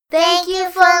Thank you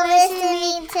for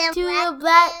listening to the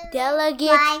Black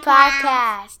Delegates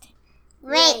Podcast.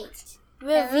 Rate,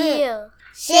 review,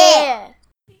 share.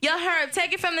 Yo, Herb,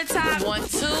 take it from the top. 1,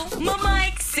 2. My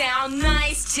mic sound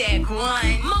nice. Check 1.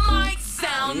 My mic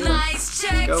sound nice.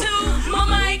 Check 2.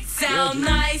 My mic sound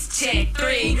nice. Check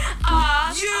 3.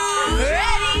 Are you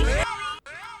ready?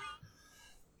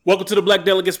 Welcome to the Black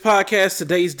Delegates Podcast.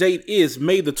 Today's date is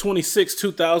May the 26th,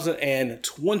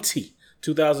 2020.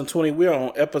 We're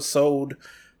on episode,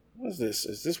 what is this?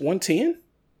 Is this 110?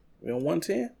 We're on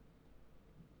 110?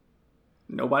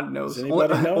 Nobody knows. Does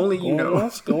anybody know? Only you know.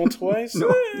 Once, going twice?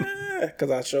 No.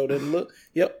 Because I showed it a look.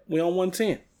 Yep, we're on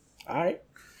 110. All right.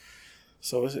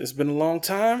 So it's been a long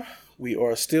time. We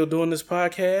are still doing this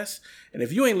podcast. And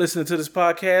if you ain't listening to this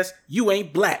podcast, you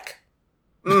ain't black.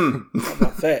 How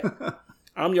about that?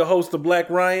 I'm your host, the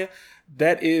Black Ryan.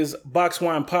 That is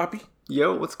Boxwine Poppy.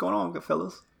 Yo, what's going on, good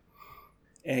fellas?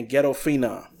 And Ghetto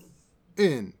Phenom.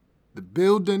 In the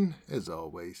building, as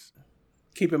always.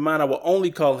 Keep in mind, I will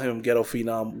only call him Ghetto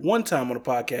Phenom one time on the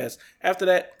podcast. After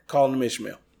that, call him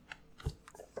Ishmael.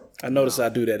 I notice I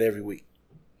do that every week.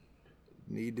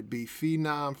 Need to be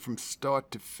Phenom from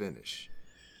start to finish.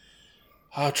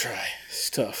 I'll try. It's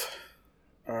tough.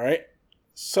 All right.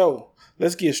 So,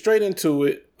 let's get straight into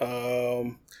it.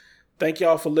 Thank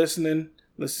y'all for listening.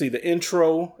 Let's see. The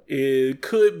intro, it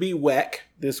could be whack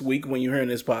this week when you're hearing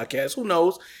this podcast. Who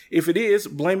knows? If it is,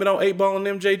 blame it on 8Ball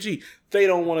and MJG. They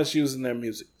don't want us using their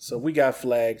music. So we got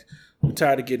flagged. We're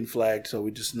tired of getting flagged, so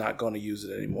we're just not going to use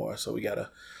it anymore. So we got to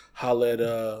holler at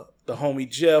the homie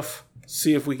Jeff,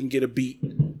 see if we can get a beat.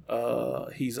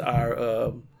 He's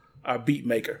our beat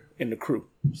maker in the crew.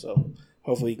 So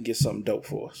hopefully he can get something dope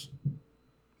for us.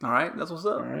 All right, that's what's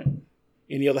up. All right.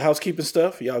 Any other housekeeping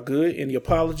stuff? Y'all good? Any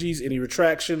apologies? Any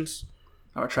retractions?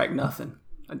 I retract nothing.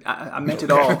 I meant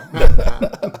it all.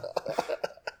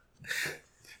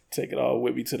 Take it all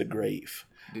with me to the grave.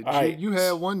 You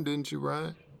had one, didn't you,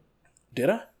 Ryan? Did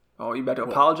I? Oh, you about to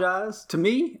apologize to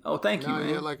me? Oh, thank you, man.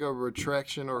 You had like a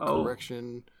retraction or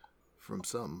correction from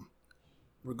something.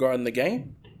 Regarding the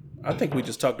game? I think we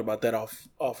just talked about that off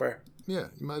air. Yeah,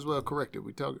 you might as well correct it. We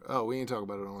ain't talking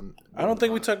about it on. I don't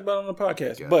think we talked about it on the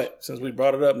podcast. Gotcha. But since we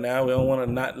brought it up now, we don't want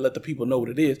to not let the people know what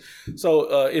it is.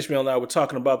 So Ishmael and I were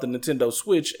talking about the Nintendo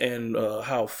Switch and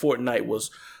how Fortnite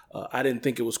was. I didn't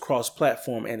think it was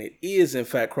cross-platform, and it is in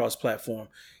fact cross-platform.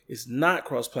 It's not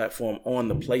cross-platform on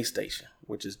the PlayStation,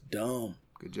 which is dumb.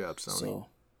 Good job, Sony. So,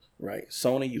 right,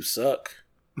 Sony, you suck.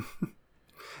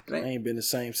 I ain't been the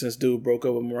same since dude broke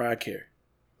up with Mariah Carey.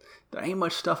 There ain't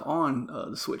much stuff on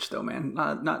the Switch though, man.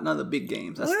 Not none of the big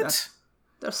games. There's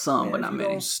some, Man, but not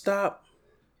many. Don't stop.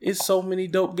 It's so many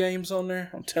dope games on there.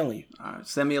 I'm telling you. All right,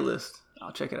 send me a list.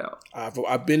 I'll check it out.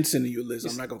 I've been sending you a list.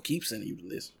 I'm not gonna keep sending you the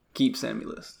list. Keep sending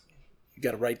me a list. You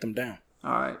got to write them down.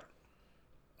 All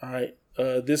right.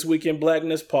 This week in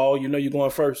Blackness, Paul. You know you're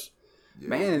going first.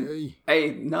 Man,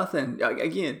 hey, nothing.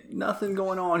 Again, nothing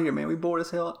going on here, man. We bored as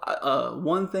hell.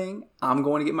 One thing, I'm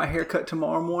going to get my hair cut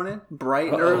tomorrow morning,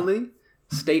 bright and early.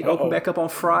 State open back up on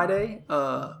Friday.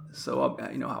 So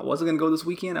I wasn't gonna go this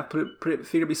weekend. I put it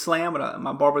figured to be slammed, but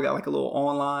my barber got like a little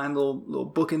online little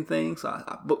booking thing, so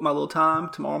I booked my little time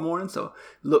tomorrow morning. So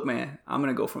look, man, I'm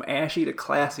gonna go from ashy to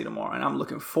classy tomorrow, and I'm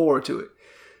looking forward to it.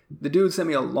 The dude sent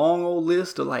me a long old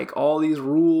list of like all these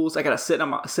rules. I gotta sit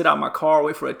out my car,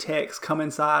 wait for a text, come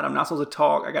inside. I'm not supposed to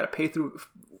talk. I gotta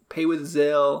pay with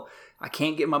Zelle. I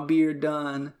can't get my beard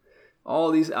done.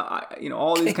 All these,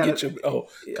 all these kind of.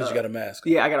 Because you got a mask.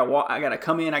 Yeah, I gotta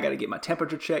come in. I gotta get my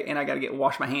temperature checked, and I gotta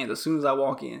wash my hands as soon as I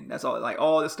walk in. That's all. Like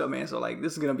all this stuff, man. So like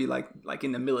this is gonna be like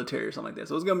in the military or something like that.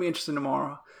 So it's gonna be interesting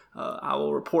tomorrow. I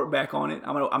will report back on it.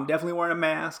 I'm definitely wearing a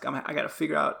mask. I gotta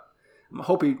figure out. I'm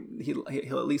hoping he'll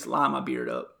at least line my beard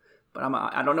up, but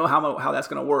I don't know how that's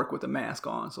gonna work with the mask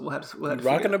on. So we'll have to. You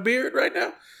rocking a beard right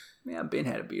now? Man, I've been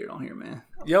had a beard on here, man.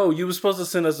 Yo, you were supposed to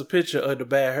send us a picture of the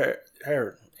bad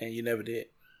hair. And you never did.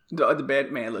 The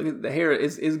bad man. Look, the hair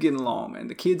is getting long, man.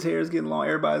 The kids' hair is getting long.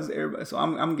 Everybody. So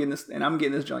I'm getting this, and I'm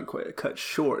getting this joint cut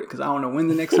short because I don't know when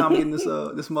the next time I'm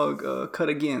getting this mug cut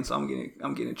again. So I'm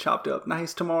getting it chopped up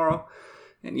nice tomorrow,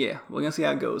 and yeah, we're gonna see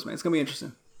how it goes, man. It's gonna be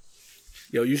interesting.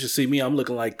 Yo, you should see me. I'm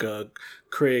looking like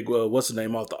Craig. What's the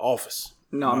name off The Office?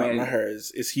 No, man, my hair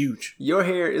is huge. Your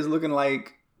hair is looking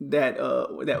like that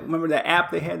remember that app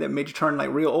they had that made you turn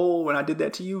like real old when I did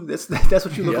that to you? That's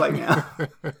what you look like now.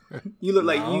 You look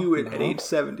like you at age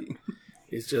 70.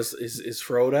 It's just it's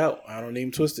froed out. I don't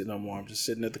even twist it no more. I'm just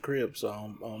sitting at the crib, so I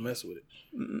don't mess with it.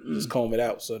 Just comb it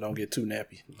out so it don't get too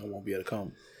nappy. I won't be able to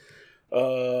comb.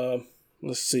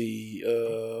 Let's see.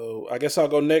 I guess I'll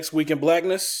go next. Week in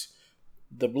Blackness.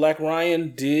 The Black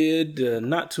Ryan did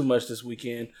not too much this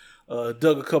weekend.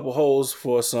 Dug a couple holes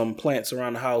for some plants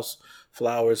around the house,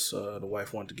 flowers. The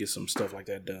wife wanted to get some stuff like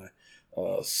that done.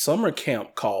 Summer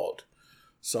camp called.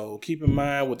 So keep in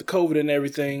mind with the COVID and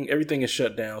everything is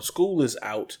shut down. School is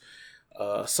out.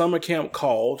 Summer camp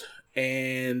called.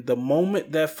 And the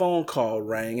moment that phone call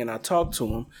rang and I talked to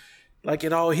him, like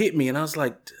it all hit me. And I was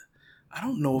like, I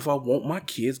don't know if I want my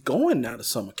kids going now to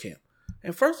summer camp.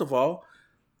 And first of all,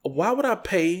 why would I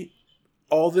pay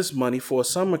all this money for a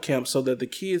summer camp so that the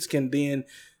kids can then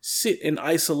sit in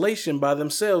isolation by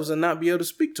themselves and not be able to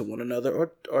speak to one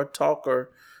another or talk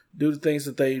or do the things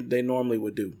that they normally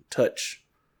would do, touch.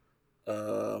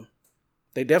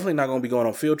 They definitely not going to be going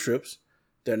on field trips.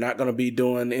 They're not going to be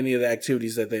doing any of the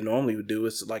activities that they normally would do.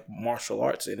 It's like martial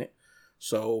arts in it.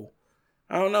 So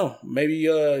I don't know. Maybe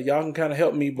y'all can kind of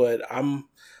help me, but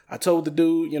I told the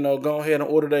dude, go ahead and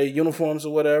order their uniforms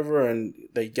or whatever, and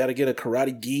they got to get a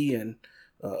karate gi and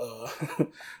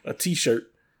a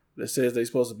T-shirt that says they're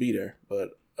supposed to be there.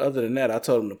 But other than that, I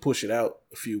told them to push it out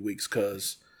a few weeks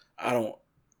because I'm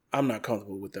not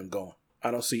comfortable with them going. I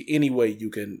don't see any way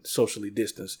you can socially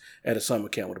distance at a summer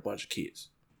camp with a bunch of kids.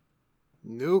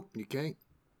 Nope, you can't.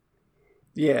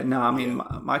 Yeah, no, I mean,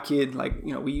 my kid,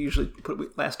 we usually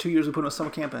last 2 years we put him in summer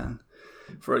camp in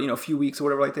for a few weeks or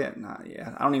whatever like that. Nah,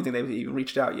 yeah, I don't even think they've even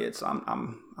reached out yet, so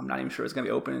I'm not even sure it's gonna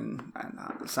be open.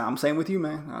 And so I'm saying with you,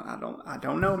 man, I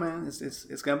don't know, man.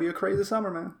 It's gonna be a crazy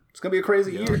summer, man. It's gonna be a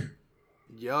crazy year.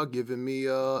 Y'all giving me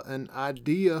an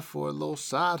idea for a little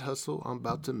side hustle. I'm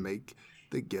about to make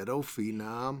the Ghetto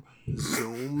Phenom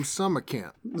Zoom summer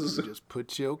camp. Just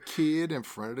put your kid in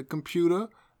front of the computer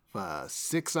for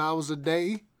 6 hours a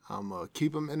day. I'm going to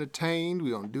keep them entertained.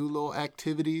 We're going to do little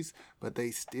activities, but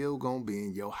they still going to be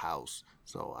in your house,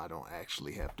 so I don't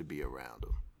actually have to be around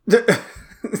them.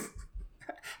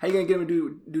 How you going to get them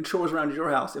to do chores around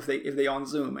your house if they on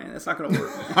Zoom, man? That's not going to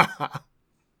work, man.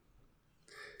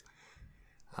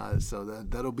 So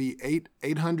that'll be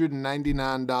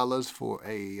 $899 for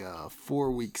a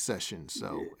 4-week session.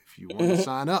 So if you want to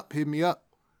sign up, hit me up.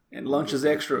 And lunch is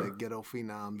extra. The Ghetto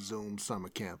Phenom Zoom summer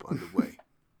camp underway.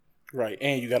 Right,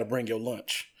 and you got to bring your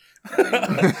lunch.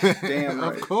 Damn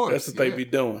right. Of course. That's what they be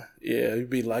doing. Yeah, you'd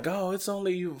be like, oh, it's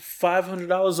only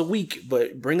 $500 a week,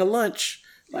 but bring a lunch.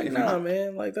 Like, nah,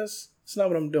 man, like that's not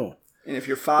what I'm doing. And if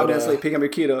you're 5 minutes late picking up your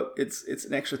kid up, it's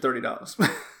an extra $30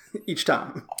 each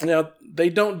time. Now, they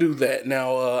don't do that.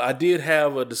 Now, I did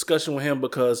have a discussion with him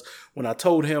because when I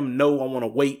told him, no, I want to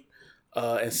wait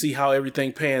and see how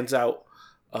everything pans out,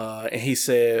 and he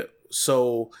said,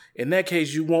 so in that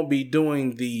case, you won't be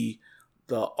doing the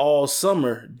all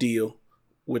summer deal,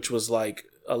 which was like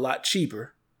a lot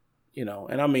cheaper, and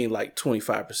I mean like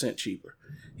 25% cheaper.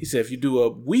 He said, if you do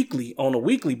on a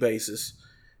weekly basis,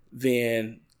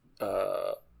 then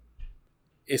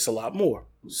it's a lot more.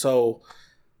 So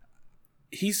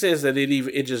he says that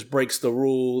it just breaks the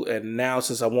rule, and now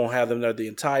since I won't have them there the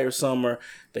entire summer,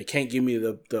 they can't give me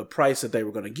the price that they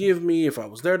were going to give me if I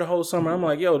was there the whole summer. I'm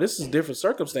like, yo, this is different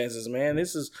circumstances, man.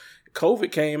 This is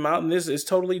COVID came out, and this is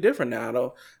totally different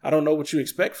now. I don't know what you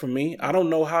expect from me. I don't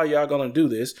know how y'all going to do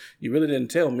this. You really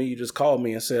didn't tell me. You just called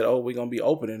me and said, oh, we're going to be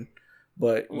opening,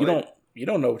 but you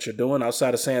don't know what you're doing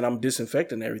outside of saying I'm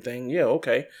disinfecting everything. Yeah,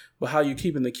 okay, but how you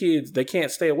keeping the kids? They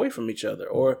can't stay away from each other,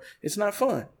 or it's not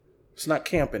fun. It's not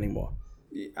camp anymore.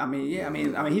 I mean,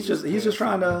 he's just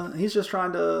trying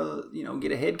to,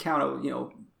 get a head count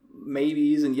of,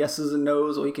 maybes and yeses and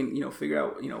nos, so he can, figure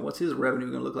out, what's his revenue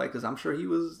going to look like. Because I'm sure he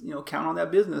was, counting on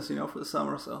that business, for the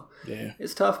summer. So yeah,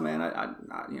 it's tough, man.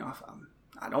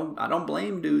 I don't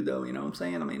blame dude though. You know what I'm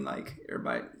saying? I mean, like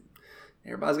everybody's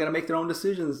got to make their own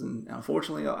decisions, and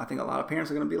unfortunately, I think a lot of parents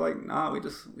are going to be like, nah, we're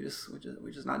just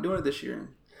not doing it this year.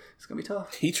 It's gonna be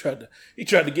tough. He tried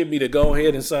to get me to go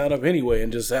ahead and sign up anyway,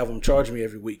 and just have him charge me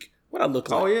every week. What I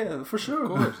look like? Oh yeah, for sure. Of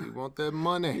course, he want that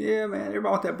money. Yeah, man,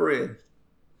 everybody want that bread.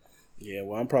 Yeah,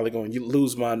 well, I'm probably going to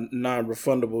lose my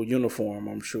non-refundable uniform,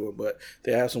 I'm sure, but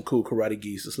they have some cool karate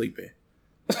gis to sleep in.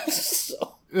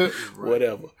 So, right.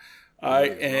 Whatever. All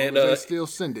right, and they still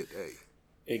send it. Hey,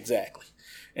 exactly.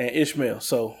 And Ishmael,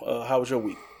 so how was your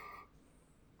week?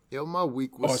 Yo, my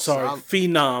week was.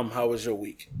 Phenom. How was your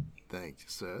week? Thank you,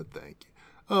 sir. Thank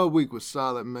you. Week was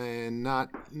solid, man.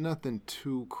 Nothing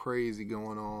too crazy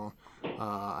going on.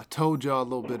 I told y'all a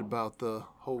little bit about the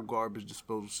whole garbage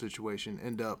disposal situation.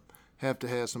 Have to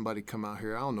have somebody come out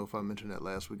here. I don't know if I mentioned that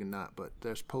last week or not, but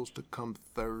they're supposed to come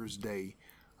Thursday.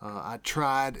 I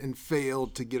tried and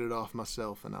failed to get it off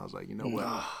myself, and I was like, you know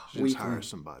what? Just hire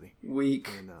somebody. Weak.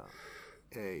 And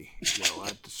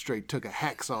I straight took a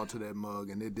hacksaw to that mug,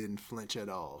 and it didn't flinch at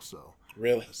all. So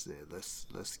Really? I said,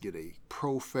 let's get a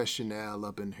professional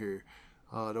up in here.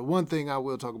 The one thing I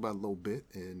will talk about a little bit,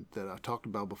 and that I talked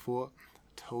about before,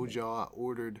 I told y'all I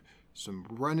ordered some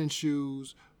running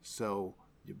shoes. So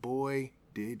your boy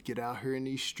did get out here in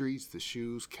these streets. The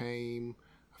shoes came,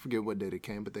 I forget what day they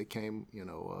came, but they came,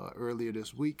 earlier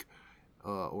this week,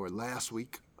 or last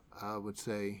week, I would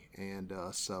say. And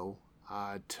so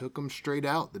I took them straight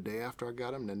out the day after I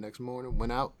got them. The next morning,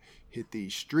 went out, hit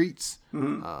these streets.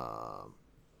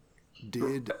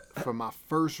 Did for my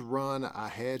first run, I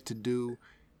had to do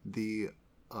the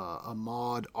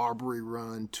Ahmaud Arbery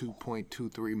run,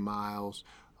 2.23 miles.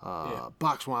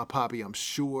 Boxwine Poppy, I'm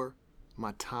sure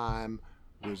my time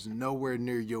was nowhere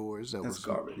near yours. That's was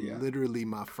garbage, literally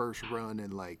my first run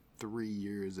in like 3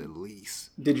 years at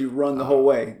least. Did you run the whole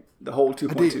way? The whole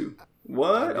 2.2?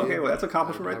 What? Okay, well, that's an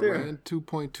accomplishment right there. I ran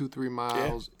 2.23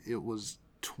 miles. Yeah. It was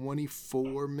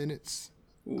 24 minutes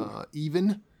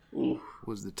even. Ooh.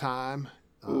 Was the time.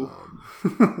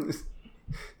 That's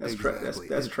exactly.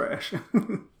 That's trash.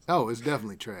 Oh, it's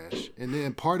definitely trash. And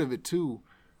then part of it too,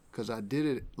 because I did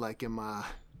it like in my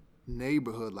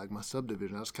neighborhood, like my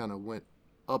subdivision. I just kind of went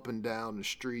up and down the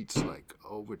streets, like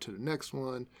over to the next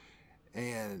one,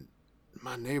 and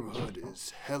my neighborhood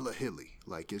is hella hilly.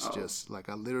 Like it's just like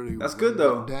I literally that's good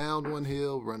though. Down one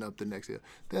hill, run up the next hill.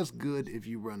 That's good if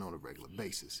you run on a regular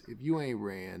basis. If you ain't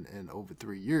ran in over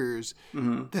 3 years,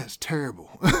 that's terrible.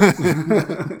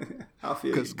 I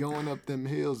feel because going up them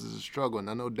hills is a struggle. And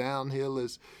I know downhill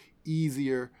is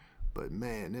easier, but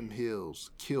man, them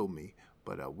hills kill me.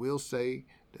 But I will say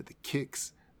that the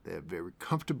kicks, they're very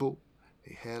comfortable.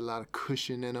 They had a lot of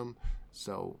cushion in them.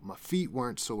 So my feet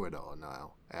weren't sore at all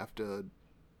now. After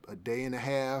a day and a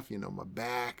half, my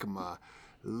back, my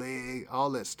leg, all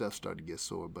that stuff started to get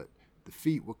sore. But the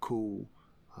feet were cool.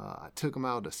 I took them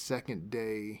out the second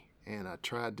day, and I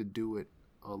tried to do it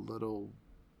on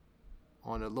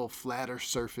a little flatter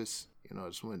surface.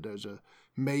 Just when there's a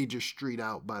major street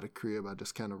out by the crib, I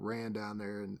just kind of ran down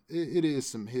there, and it is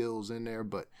some hills in there,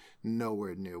 but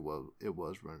nowhere near what it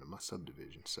was running in my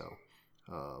subdivision. So,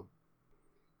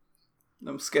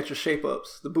 them Skechers shape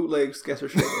ups, the bootleg Skechers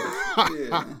shape ups.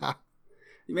 Yeah.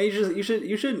 You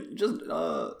should just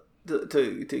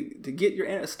to get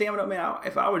your stamina up, man.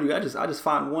 If I were you, I just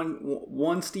find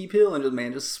one steep hill and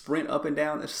just sprint up and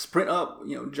down, sprint up,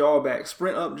 jaw back,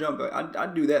 sprint up, jump back. I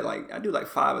do that I do like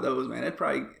 5 of those, man. That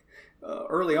probably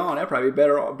early on, that probably be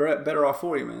better off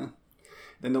for you, man,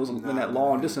 than that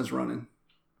long distance running.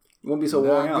 You won't be so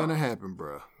worn out. Not gonna happen,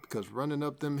 bro. Because running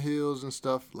up them hills and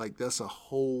stuff, like that's a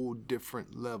whole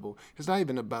different level. It's not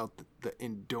even about the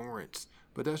endurance,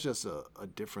 but that's just a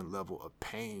different level of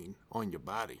pain on your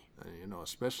body.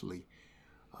 Especially,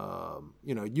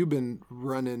 you've been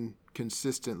running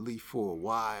consistently for a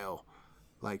while.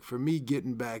 Like for me,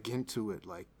 getting back into it,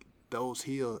 like those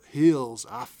hills,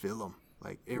 I feel them,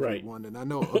 like everyone. Right. And I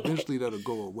know eventually that'll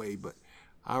go away, but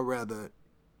I'd rather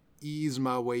ease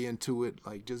my way into it,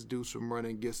 like just do some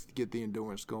running, get the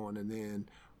endurance going, and then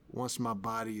once my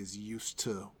body is used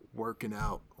to working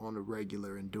out on a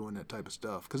regular and doing that type of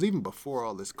stuff, because even before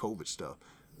all this COVID stuff,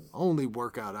 only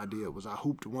workout I did was I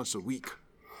hooped once a week.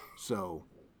 So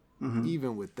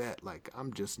even with that, like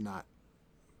I'm just not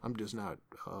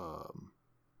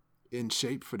in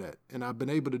shape for that. And I've been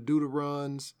able to do the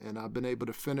runs and I've been able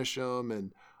to finish them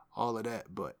and all of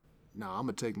that, but no, I'm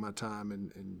gonna take my time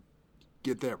and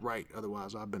get that right.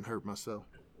 Otherwise, I've been hurt myself.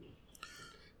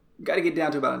 Got to get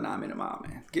down to about a 9-minute mile,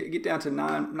 man. Get down to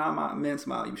 9 minutes a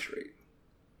mile, you straight.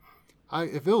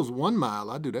 If it was 1 mile,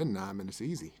 I'd do that in 9 minutes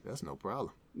easy. That's no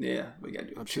problem. Yeah, we got to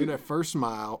do it. I'm sure that first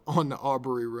mile on the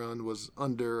Arbery run was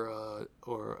under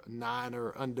or 9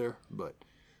 or under, but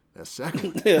that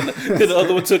second one. The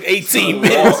other one took 18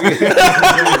 minutes.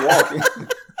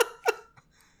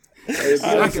 That's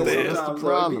the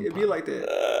problem. It'd be like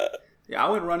that. Yeah, I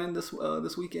went running this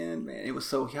weekend, man. It was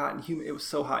so hot and humid. It was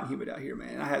so hot and humid out here,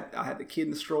 man. I had the kid in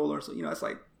the stroller, so it's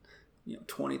like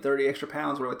 20, 30 extra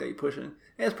pounds or like that you're pushing. And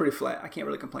it's pretty flat. I can't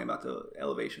really complain about the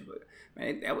elevation, but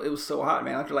man, it was so hot,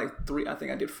 man. After like 3, I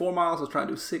think I did 4 miles. I was trying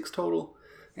to do 6 total,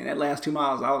 and that last 2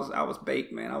 miles, I was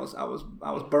baked, man. I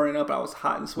was burning up. I was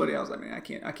hot and sweaty. I was like, man, I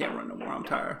can't run no more. I'm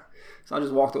tired. So I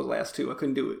just walked those last 2. I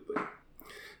couldn't do it, but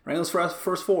ran those first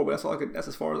 4. But that's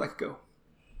as far as I could go.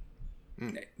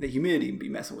 The humidity be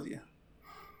messing with you.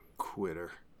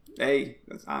 Quitter. Hey,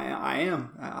 I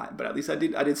am. But at least I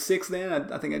did 6 then.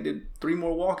 I think I did 3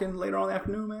 more walking later on in the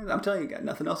afternoon, man. I'm telling you, got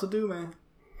nothing else to do, man.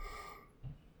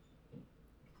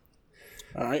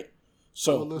 All right.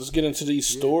 So let's get into these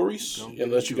stories.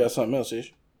 Unless you got something else,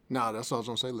 Ish. Nah, that's all I was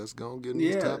gonna say. Let's go and get into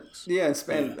these topics. Yeah,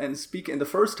 and speaking the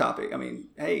first topic, I mean,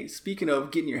 hey, speaking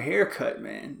of getting your hair cut,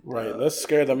 man. Right, let's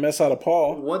scare the mess out of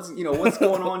Paul. What's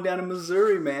going on down in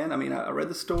Missouri, man? I mean, I read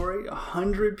the story.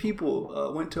 100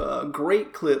 people went to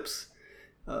Great Clips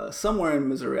somewhere in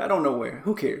Missouri. I don't know where.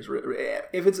 Who cares?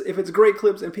 If it's Great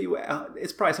Clips and people,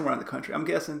 it's probably somewhere in the country. I'm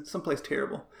guessing someplace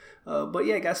terrible. But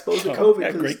yeah, got exposed to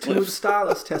COVID because two of the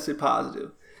stylists tested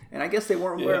positive. And I guess they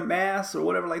weren't wearing masks or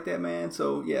whatever like that, man.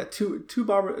 So yeah, two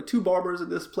barbers at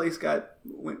this place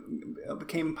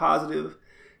became positive,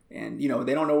 and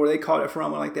they don't know where they caught it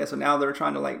from or like that. So now they're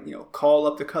trying to call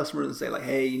up the customers and say like,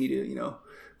 hey, you need to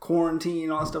quarantine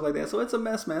and all that stuff like that. So it's a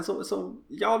mess, man. So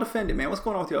y'all defend it, man. What's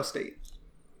going on with y'all state?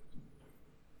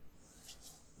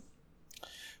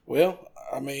 Well,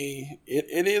 I mean,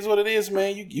 it is what it is,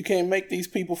 man. You can't make these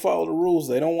people follow the rules.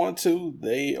 They don't want to.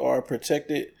 They are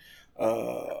protected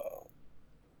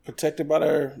by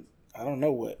their, I don't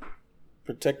know what,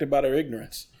 protected by their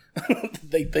ignorance.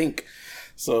 They think.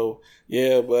 So,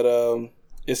 yeah, but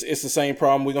it's the same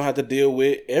problem we're going to have to deal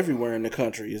with everywhere in the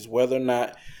country, is whether or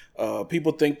not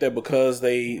people think that because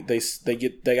they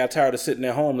got tired of sitting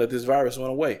at home that this virus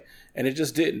went away. And it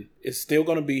just didn't. It's still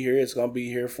going to be here. It's going to be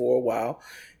here for a while.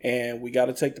 And we got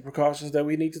to take the precautions that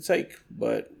we need to take.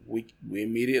 But we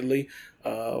immediately,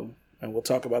 and we'll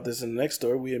talk about this in the next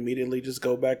story, we immediately just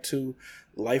go back to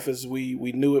life as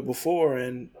we knew it before.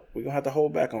 And we're going to have to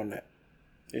hold back on that.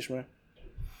 Ishmael?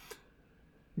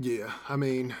 Yeah, I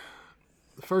mean,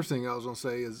 the first thing I was going to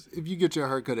say is if you get your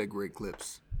haircut at Great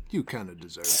Clips, you kind of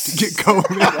deserve to get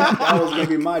COVID. that was going to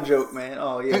be my joke, man.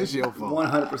 Oh, yeah. That's your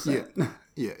fault. 100%.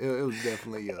 Yeah, it was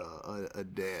definitely a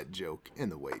dad joke in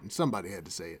the waiting. Somebody had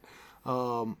to say it.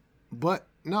 But,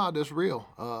 no, that's real.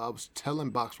 I was telling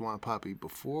Box Wine Poppy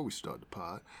before we started the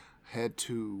pod, had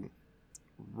to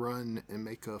run and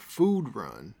make a food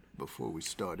run before we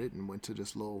started and went to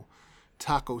this little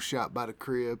taco shop by the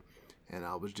crib. And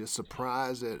I was just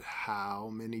surprised at how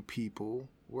many people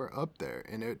were up there.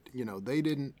 And, they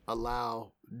didn't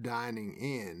allow dining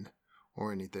in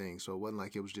or anything. So it wasn't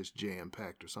like it was just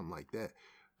jam-packed or something like that.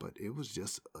 But it was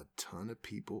just a ton of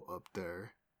people up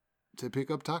there to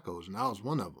pick up tacos. And I was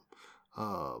one of them.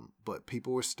 But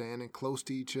people were standing close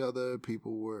to each other.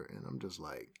 And I'm just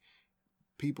like,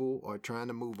 people are trying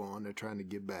to move on. They're trying to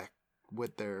get back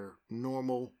with their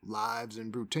normal lives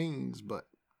and routines. But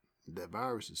that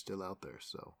virus is still out there.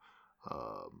 So,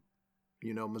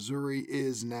 Missouri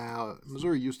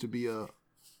used to be a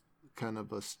kind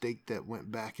of a state that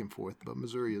went back and forth, but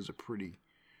Missouri is a pretty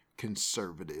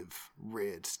conservative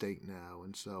red state now.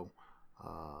 And so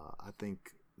I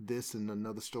think this and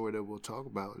another story that we'll talk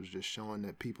about is just showing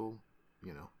that people,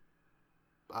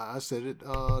 I said it,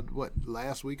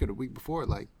 last week or the week before,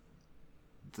 like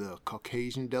the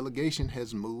Caucasian delegation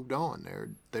has moved on.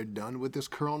 They're done with this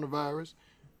coronavirus.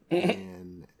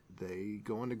 And they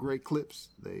go into Great Clips.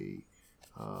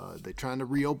 They're trying to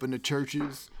reopen the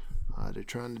churches. They're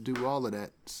trying to do all of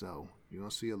that. So you're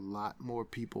going to see a lot more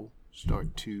people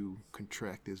start to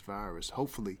contract this virus.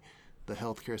 Hopefully the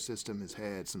healthcare system has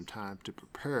had some time to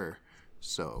prepare,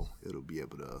 so it'll be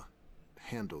able to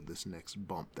handle this next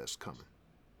bump that's coming.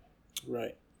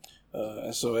 Right.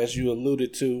 And so as you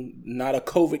alluded to, not a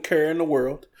COVID care in the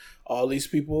world. All these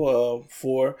people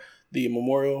for the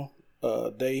Memorial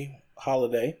Day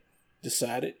holiday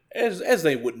decided, as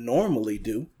they would normally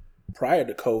do prior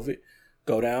to COVID,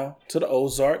 go down to the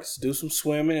Ozarks, do some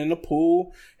swimming in the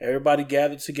pool. Everybody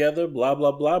gathered together, blah,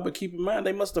 blah, blah. But keep in mind,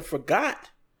 they must have forgot.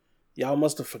 Y'all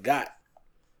must have forgot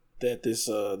that this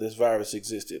virus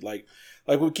existed. Like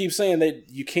we keep saying, that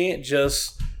you can't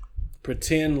just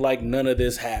pretend like none of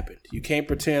this happened. You can't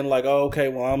pretend like, oh, okay,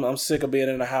 well, I'm sick of being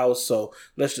in the house, so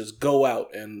let's just go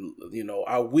out and,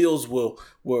 our wills will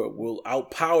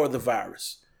outpower the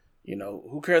virus.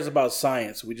 Who cares about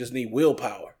science? We just need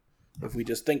willpower. If we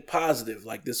just think positive,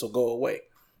 like, this will go away.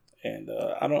 And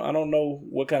I don't know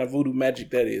what kind of voodoo magic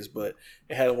that is, but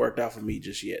it hasn't worked out for me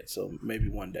just yet. So maybe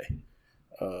one day.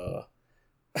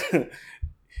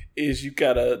 Is you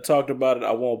kind of talked about it.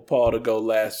 I want Paul to go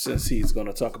last since he's going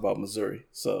to talk about Missouri.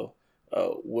 So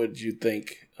what did you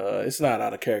think? It's not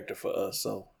out of character for us,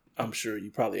 so I'm sure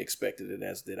you probably expected it,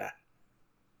 as did I.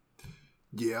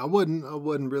 Yeah, I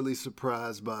wasn't really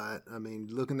surprised by it. I mean,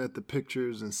 looking at the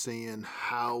pictures and seeing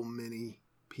how many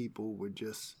people were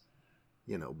just,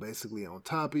 basically on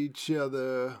top of each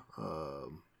other.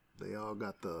 They all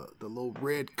got the little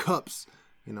red cups.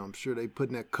 I'm sure they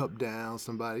putting that cup down.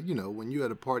 Somebody, when you're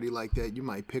at a party like that, you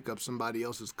might pick up somebody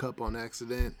else's cup on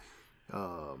accident.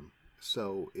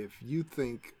 So if you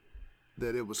think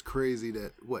that it was crazy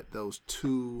that those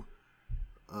two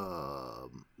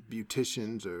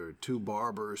beauticians or 2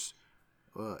 barbers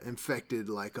infected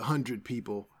like 100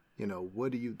 people,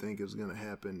 what do you think is going to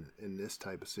happen in this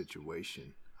type of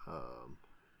situation?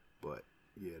 But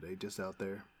yeah, they just out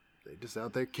there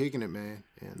kicking it, man.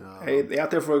 And hey, they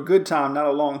out there for a good time, not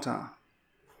a long time.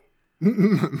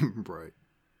 Right.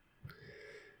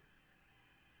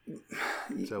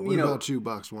 So what about you,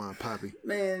 Box Wine Poppy?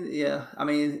 Man, yeah. I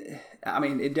mean,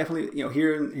 it definitely,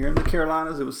 here in the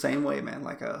Carolinas, it was the same way, man.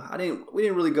 Like, we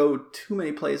didn't really go too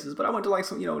many places, but I went to like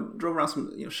some, drove around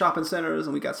some, shopping centers,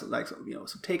 and we got some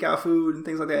takeout food and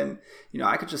things like that. And,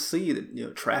 I could just see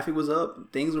that, traffic was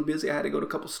up, things were busy. I had to go to a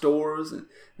couple stores, and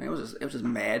man, it was just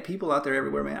mad people out there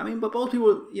everywhere, man. I mean, but most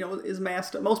people, is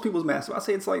masked up. Most people's masked up. I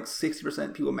say it's like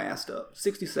 60% people masked up,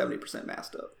 60-70%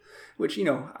 masked up. Which,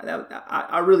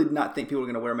 I really did not think people were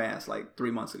going to wear masks like 3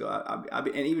 months ago.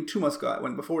 And even 2 months ago,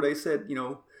 before they said,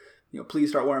 please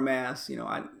start wearing masks,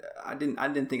 I didn't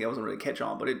think that was going to really catch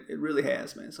on, but it really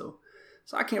has, man. So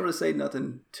I can't really say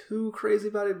nothing too crazy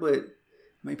about it, but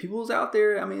I mean, people was out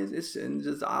there. I mean, it's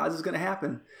just the odds is going to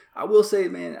happen. I will say,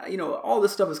 man, all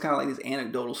this stuff is kind of like these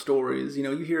anecdotal stories.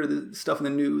 You hear the stuff in the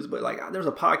news, but like there's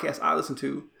a podcast I listen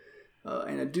to.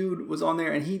 And a dude was on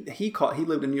there, and he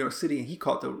lived in New York City, and he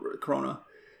caught the corona,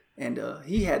 and I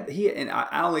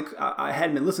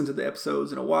hadn't been listening to the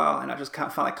episodes in a while, and I just kind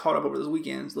of finally caught up over those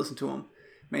weekends, listened to him.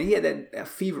 Man, he had that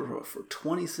fever for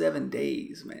 27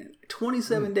 days, man,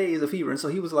 27 days of fever, and so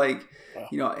he was like,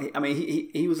 he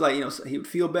was like, he would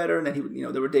feel better, and then he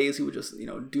would, there were days he would just,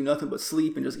 do nothing but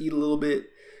sleep and just eat a little bit,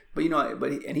 but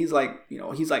he's like,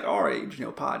 he's like our age,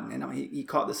 Podden, and I mean, he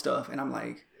caught this stuff, and I'm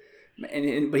like. But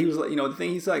he was like, the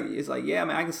thing he's like, is like, yeah,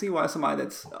 man, I can see why somebody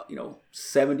that's,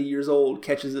 70 years old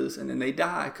catches this and then they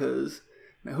die. Cause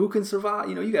man, who can survive?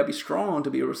 You gotta be strong to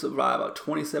be able to survive a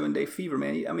 27-day fever,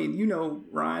 man. I mean,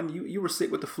 Ryan, you were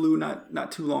sick with the flu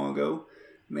not too long ago.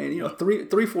 Man,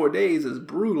 3-4 days is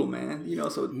brutal, man.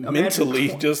 So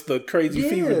mentally, just the crazy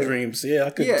fever dreams. Yeah, I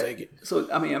couldn't take it.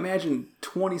 So I mean, imagine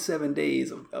 27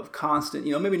 days of constant.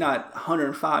 Maybe not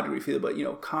 105 degree fever,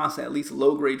 but constant, at least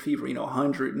low grade fever.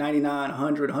 100, 99,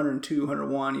 100, 102,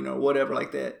 101. Whatever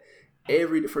like that.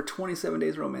 For 27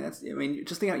 days in a row, man.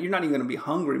 Just think you're not even going to be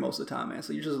hungry most of the time, man.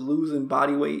 So you're just losing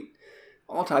body weight,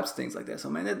 all types of things like that. So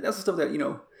man, that's the stuff that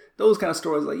those kind of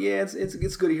stories, like, yeah, it's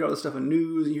good to hear all this stuff in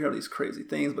news and you hear all these crazy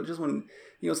things, but just when,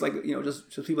 it's like,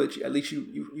 just people that at least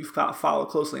you follow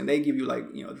closely and they give you like,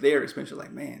 their experience,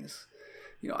 like, man, it's,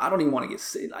 I don't even want to get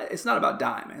sick. It's not about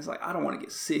dying, man. It's like, I don't want to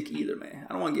get sick either, man.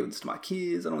 I don't want to give this to my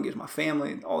kids. I don't want to give it to my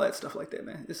family and all that stuff like that,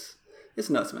 man. It's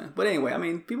nuts, man. But anyway, I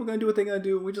mean, people are going to do what they're going to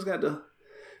do. We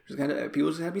people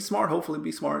just have to be smart, hopefully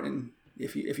be smart. And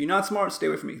if you're not smart, stay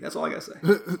away from me. That's all I got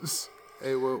to say.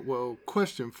 Hey, well,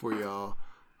 question for y'all.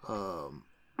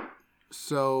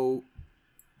 So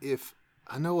if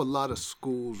I know a lot of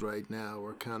schools right now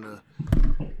are kind of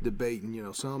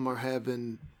debating, some are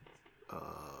having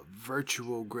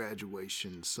virtual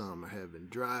graduation, some are having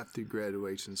drive-through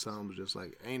graduation, some are just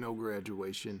like ain't no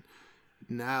graduation.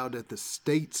 Now that the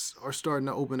states are starting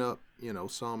to open up,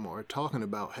 some are talking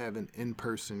about having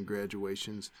in-person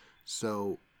graduations.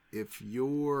 So if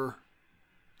your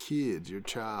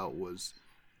child was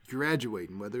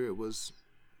graduating, whether it was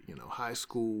high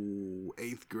school,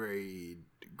 8th grade,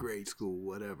 grade school,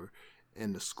 whatever,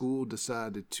 and the school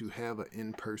decided to have an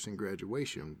in-person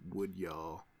graduation, would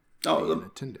y'all be in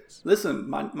attendance? Listen,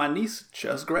 my niece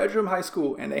just graduated from high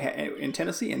school, and they had in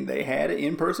Tennessee, and they had an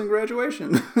in-person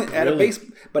graduation at a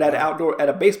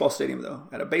baseball stadium though,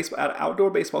 at an outdoor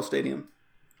baseball stadium.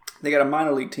 They got a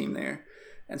minor league team there.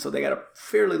 And so they got a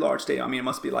fairly large stadium. I mean, it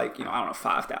must be like,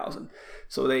 5,000.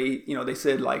 So they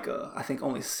said like, I think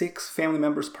only 6 family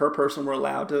members per person were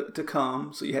allowed to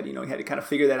come. So you had to kind of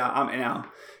figure that out.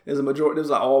 Now there's a majority, it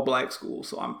was like all black school.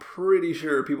 So I'm pretty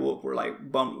sure people were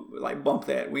like bump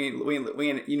that. We ain't,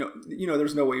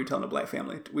 there's no way you're telling a black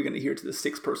family we're going to adhere to the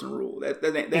 6-person rule. That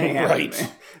ain't happening,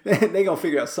 man. They going to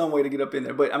figure out some way to get up in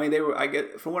there. But I mean,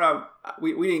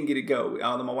 we didn't get to go.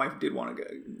 Although my wife did want to go.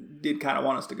 Did kind of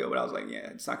want us to go, but I was like,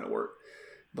 yeah, it's not going to work.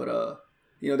 But,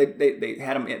 they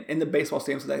had them in the baseball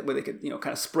stadium so that way they could, kind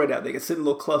of spread out. They could sit in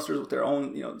little clusters with their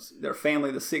own, their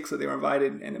family, the 6 that they were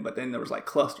invited. But then there was like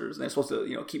clusters and they're supposed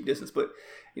to, keep distance. But,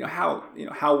 how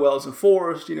well it's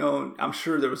enforced, I'm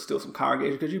sure there was still some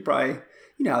congregation because you probably,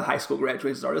 how the high school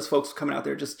graduations are. There's folks coming out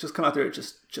there, just come out there,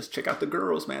 just check out the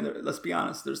girls, man. Let's be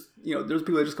honest. There's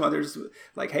people that just come out there just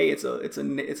like, hey, it's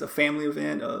a family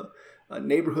event, a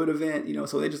neighborhood event,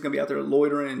 so they're just gonna be out there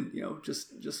loitering,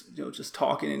 just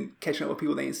talking and catching up with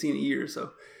people they ain't seen in years.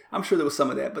 So I'm sure there was some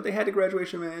of that, but they had the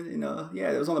graduation, man. And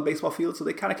it was on the baseball field, so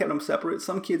they kind of kept them separate.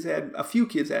 A few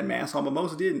kids had masks on, but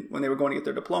most didn't when they were going to get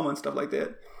their diploma and stuff like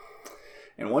that.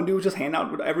 And one dude was just handing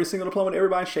out every single diploma to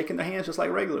everybody, shaking their hands just like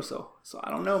regular. So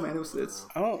I don't know, man. I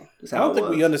don't think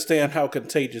we understand how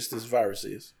contagious this virus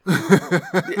is.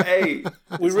 Hey,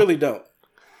 we really don't.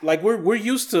 Like we're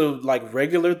used to like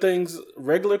regular things,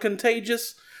 regular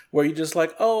contagious, where you're just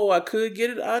like, oh, I could get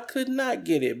it, I could not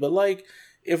get it. But like,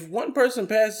 if one person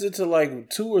passes it to like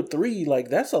 2 or 3, like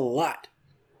that's a lot,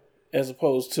 as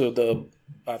opposed to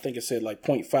I think it said like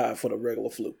 0.5 for the regular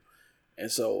flu.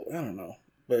 And so I don't know.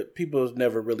 But people have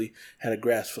never really had a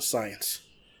grasp for science.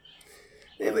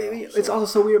 Yeah, it's also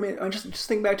so weird, man. Just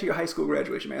think back to your high school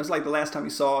graduation, man. It was like the last time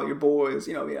you saw your boys.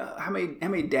 How many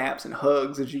daps and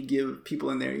hugs did you give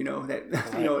people in there?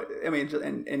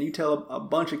 Right. And you tell a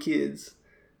bunch of kids,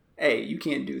 hey, you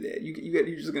can't do that.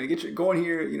 You're just gonna go in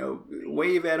here,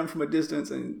 wave at them from a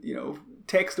distance, and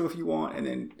text them if you want, and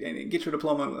then get your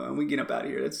diploma, and we get up out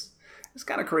of here. It's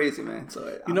kind of crazy, man.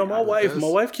 So my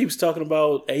wife keeps talking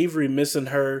about Avery missing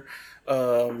her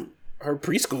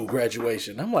preschool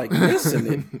graduation. I'm like,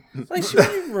 missing it? Like, she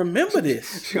don't even remember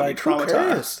this. She'll be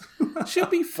traumatized. She'll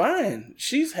be fine.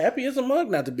 She's happy as a mug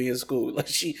not to be in school. Like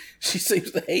she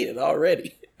seems to hate it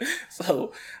already.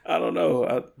 So I don't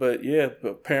know, but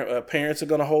parents are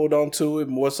gonna hold on to it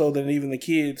more so than even the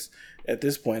kids. At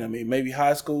this point, I mean, maybe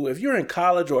high school. If you're in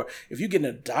college or if you're getting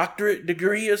a doctorate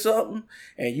degree or something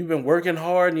and you've been working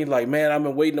hard and you're like, man, I've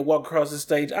been waiting to walk across the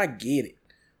stage, I get it.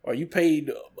 Or you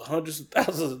paid hundreds of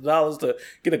thousands of dollars to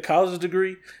get a college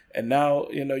degree and now,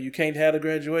 you can't have a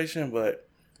graduation. But,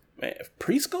 man,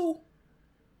 preschool,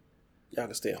 y'all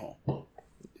can stay at home.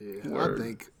 Yeah, Word. I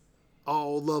think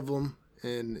all of them,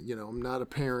 and, I'm not a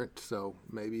parent, so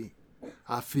maybe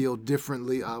I feel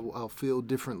differently. I'll feel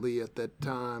differently at that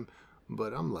time.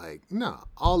 But I'm like, nah,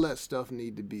 all that stuff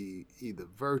need to be either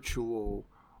virtual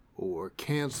or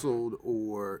canceled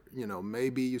or,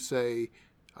 maybe you say,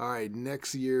 all right,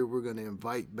 next year we're going to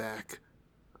invite back,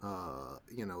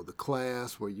 the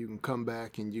class where you can come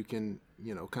back and you can,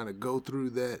 kind of go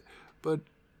through that. But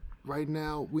right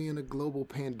now we in a global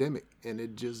pandemic and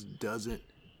it just doesn't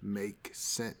make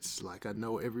sense. Like, I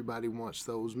know everybody wants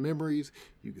those memories.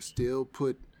 You can still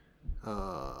put,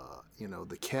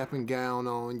 the cap and gown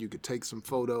on. You could take some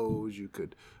photos. You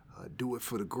could do it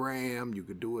for the gram. You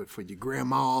could do it for your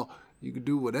grandma. You could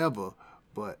do whatever.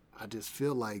 But I just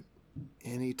feel like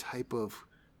any type of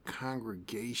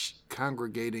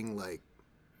congregating like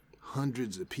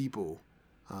hundreds of people,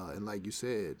 and like you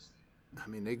said, I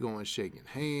mean, they going shaking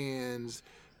hands.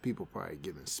 People probably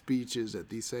giving speeches at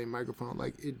these same microphones.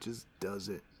 Like, it just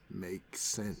doesn't make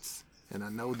sense. And I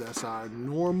know that's our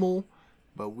normal,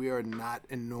 but we are not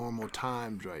in normal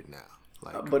times right now.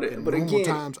 Like, in normal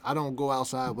times, I don't go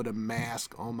outside with a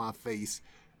mask on my face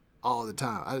all the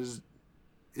time.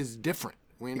 It's different.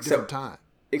 We're in a different time.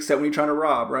 Except when you're trying to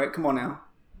rob, right? Come on now.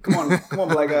 Come on,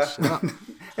 black guy.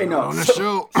 Hey, no. On the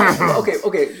show.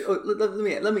 Okay.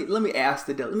 Let me ask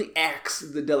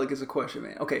the delegates a question,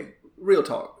 man. Okay, real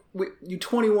talk. You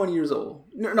 21 years old.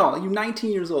 No, you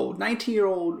 19 years old.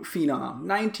 19-year-old phenom.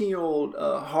 19-year-old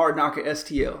hard knocker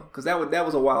STL. Because that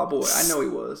was a wild boy. I know he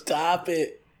was. Stop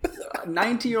it.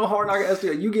 19-year-old hard knocker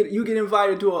STL. You get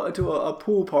invited to a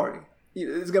pool party.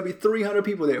 There's gonna be 300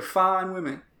 people there. Fine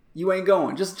women. You ain't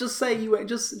going. Just say you ain't.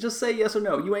 Just say yes or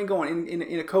no. You ain't going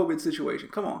in a COVID situation.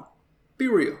 Come on, be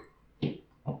real.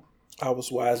 I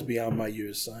was wise beyond my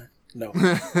years, son. No.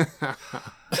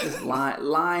 Just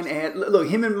lying ass. Look,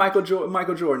 him and Michael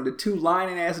Jordan, the two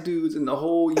lying ass dudes in the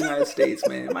whole United States,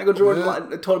 man. Michael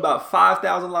Jordan told about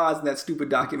 5,000 lies in that stupid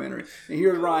documentary, and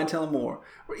here's Ryan telling more.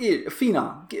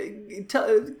 Phenom,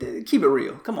 keep it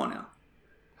real. Come on now.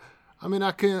 I mean,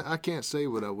 I can't say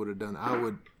what I would have done.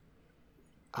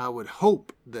 I would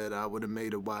hope that I would have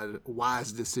made a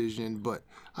wise decision, but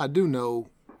I do know,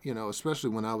 especially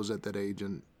when I was at that age,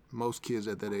 and most kids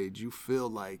at that age, you feel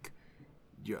like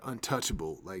you're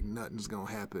untouchable, like nothing's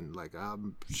gonna happen. Like,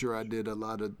 I'm sure I did a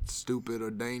lot of stupid or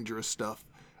dangerous stuff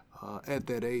at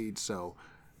that age, so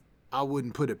I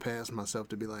wouldn't put it past myself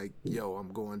to be like, yo,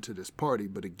 I'm going to this party.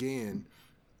 But again,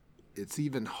 it's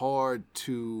even hard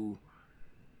to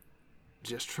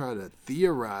just try to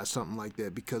theorize something like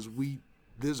that because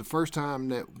this is the first time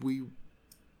that we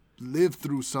lived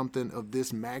through something of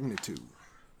this magnitude.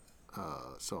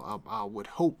 So I would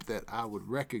hope that I would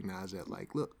recognize that,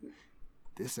 like, look,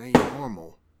 this ain't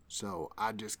normal, so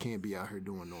I just can't be out here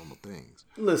doing normal things.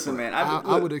 Listen, man,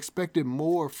 I would expect it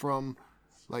more from,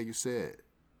 like you said,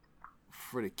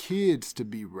 for the kids to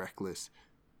be reckless,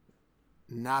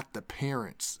 not the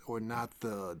parents or not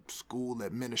the school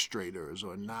administrators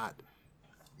or not,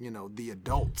 the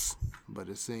adults. But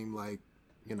it seemed like,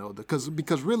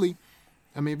 because really,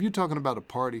 I mean, if you're talking about a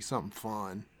party, something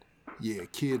fun, yeah,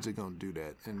 kids are going to do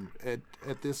that. And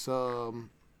at this, in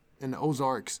the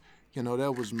Ozarks,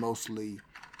 that was mostly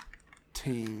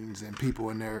teens and people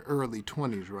in their early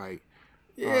 20s, right?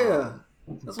 Yeah,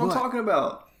 that's what I'm talking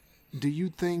about. Do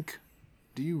you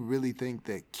really think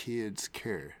that kids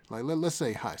care? Like, let's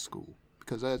say high school,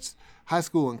 because that's high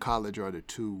school and college are the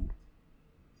two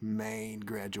main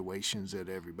graduations that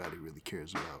everybody really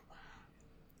cares about.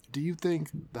 Do you think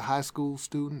the high school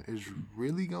student is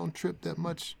really going to trip that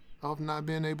much off not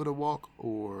being able to walk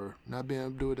or not being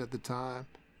able to do it at the time?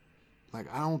 Like,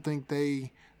 I don't think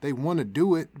they want to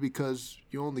do it because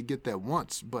you only get that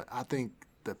once, but I think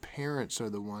the parents are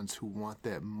the ones who want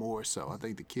that more so. I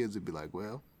think the kids would be like,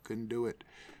 well, couldn't do it,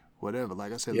 whatever.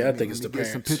 Like I said, I think it's the get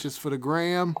parents. some pictures for the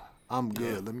gram, I'm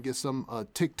good. Yeah. Let me get some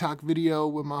TikTok video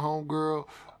with my homegirl,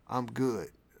 I'm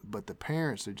good. But the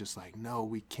parents are just like, no,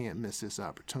 we can't miss this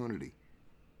opportunity.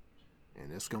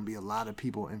 And there's going to be a lot of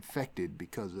people infected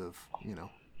because of,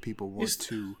 people want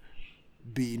to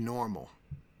be normal.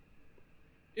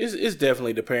 It's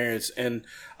definitely the parents. And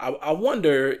I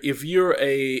wonder if you're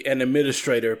an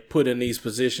administrator put in these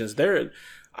positions.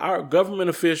 Our government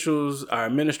officials, our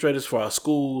administrators for our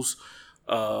schools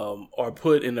are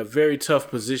put in a very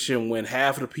tough position when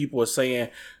half of the people are saying,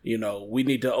 we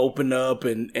need to open up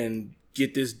and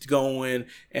get this going,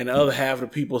 and the other half of the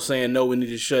people saying, no, we need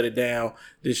to shut it down.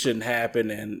 This shouldn't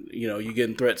happen. And, you're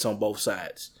getting threats on both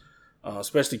sides,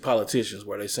 especially politicians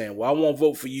where they're saying, well, I won't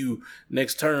vote for you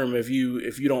next term if you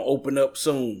don't open up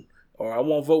soon, or I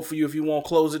won't vote for you if you won't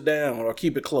close it down or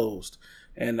keep it closed.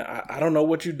 And I don't know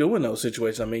what you do in those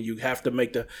situations. I mean, you have to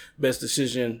make the best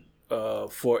decision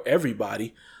for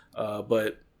everybody.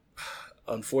 But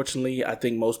unfortunately, I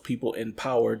think most people in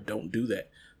power don't do that.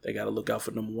 They got to look out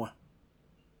for number one.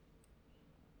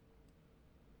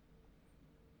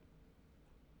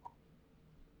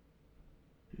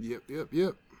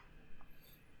 Yep.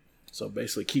 So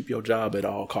basically, keep your job at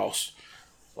all costs.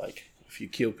 Like, if you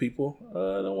kill people,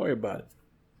 don't worry about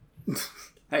it.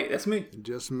 Hey, that's me.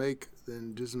 Just make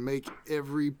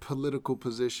every political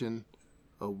position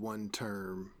a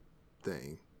one-term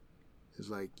thing. It's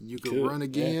like you can run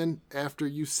again after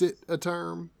you sit a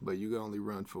term, but you can only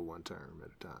run for one term at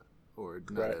a time, or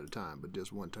not at a time, but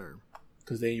just one term.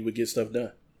 Because then you would get stuff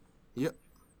done. Yep,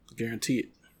 guarantee it.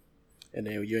 And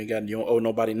then you don't owe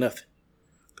nobody nothing,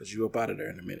 because you up out of there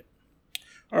in a minute.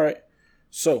 All right,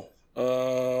 so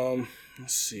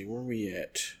let's see, where we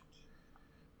at?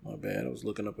 My bad, I was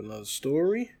looking up another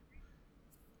story.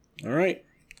 All right,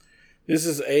 this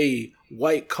is a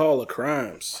white collar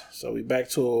crimes. So we back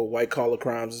to a white collar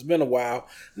crimes. It's been a while.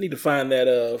 I need to find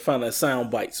that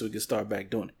sound bite so we can start back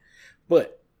doing it.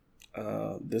 But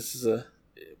this is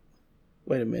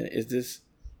wait a minute, is this?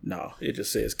 No, it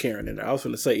just says Karen in there. I was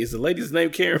going to say, is the lady's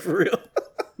name Karen for real?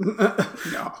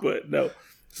 No. But no.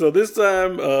 So this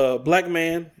time, black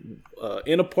man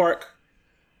in a park,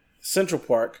 Central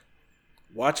Park,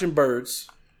 watching birds,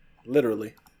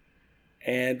 literally,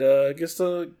 and gets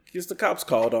the cops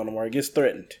called on him, or gets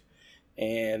threatened.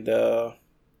 And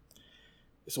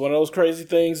it's one of those crazy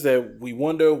things that we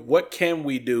wonder, what can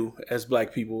we do as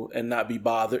black people and not be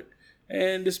bothered?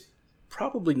 And it's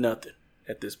probably nothing.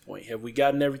 At this point, have we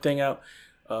gotten everything out?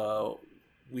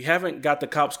 We haven't got the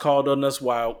cops called on us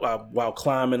while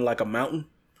climbing like a mountain,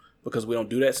 because we don't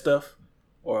do that stuff,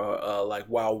 or like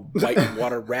while white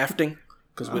water rafting,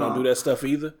 because we don't do that stuff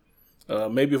either.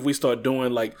 Maybe if we start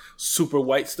doing like super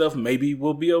white stuff, maybe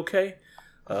we'll be okay.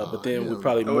 But then we're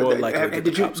probably more likely.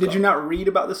 Did you not read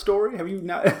about the story? Have you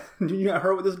not? Did you not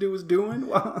heard what this dude was doing?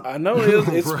 Wow. I know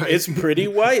it's pretty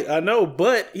white. I know,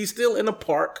 but he's still in a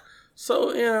park,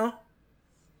 so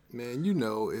Man,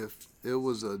 if it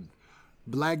was a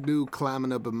black dude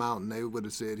climbing up a mountain, they would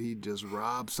have said he just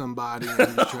robbed somebody and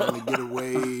he's trying to get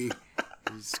away.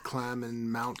 He's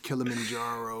climbing Mount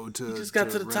Kilimanjaro he just got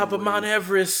to the top of Mount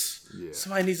Everest. Yeah.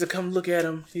 Somebody needs to come look at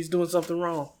him. He's doing something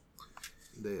wrong.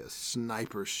 The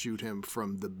sniper shoot him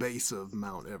from the base of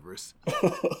Mount Everest.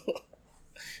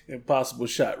 Impossible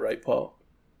shot, right, Paul?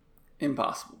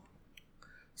 Impossible.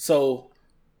 So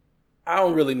I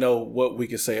don't really know what we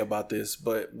could say about this,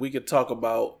 but we could talk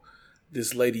about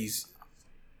this lady's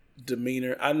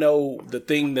demeanor. I know the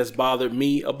thing that's bothered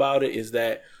me about it is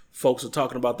that folks are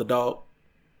talking about the dog.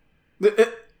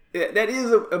 That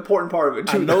is an important part of it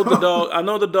too. I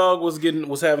know the dog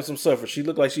was having some suffering. She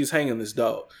looked like she's hanging this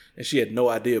dog, and she had no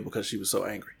idea because she was so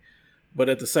angry. But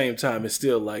at the same time, it's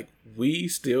still like we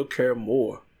still care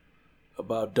more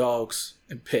about dogs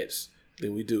and pets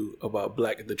than we do about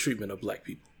the treatment of black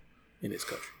people in this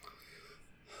country.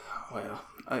 Well,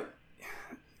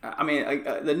 I mean,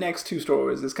 the next two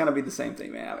stories is kind of be the same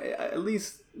thing, man. At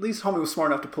least homie was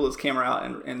smart enough to pull his camera out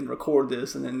and record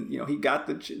this, and then he got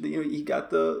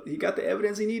the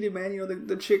evidence he needed, man.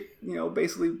 The chick,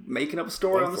 basically making up a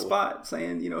story on the spot,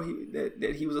 saying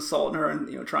that he was assaulting her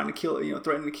and trying to kill,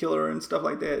 threatening to kill her and stuff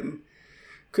like that, and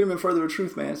couldn't have been further the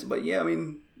truth, man. So, but yeah, I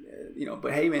mean,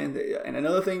 but hey, man, and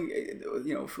another thing,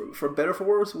 for better or for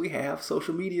worse, we have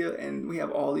social media and we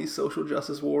have all these social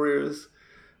justice warriors.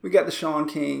 We got the Sean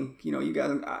King, you guys,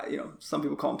 some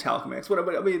people call him Talcum X,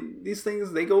 whatever. But I mean, these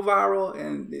things, they go viral,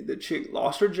 and the chick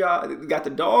lost her job, got the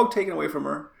dog taken away from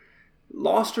her,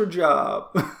 lost her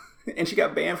job, and she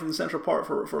got banned from Central Park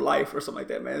for life or something like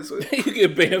that, man. So you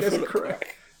get banned from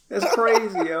That's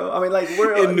crazy, yo. I mean, like,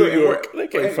 we're in New York, they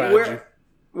can't find you.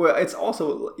 Well, it's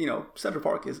also, Central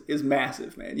Park is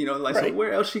massive, man. Right. So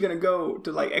where else she gonna go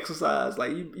to exercise?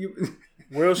 Like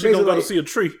where else she gonna go to see a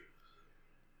tree?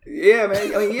 Yeah,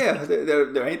 man. I mean, yeah,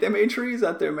 there ain't that many trees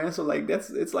out there, man. So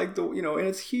it's like and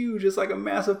it's huge. It's like a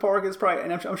massive park. It's probably,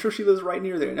 and I'm sure she lives right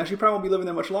near there. Now she probably won't be living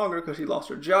there much longer because she lost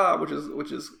her job,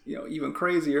 which is even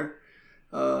crazier.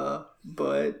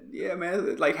 But yeah,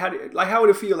 man. How would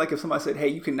it feel like if somebody said, "Hey,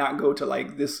 you cannot go to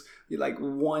this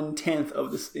 1/10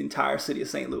 of this entire city of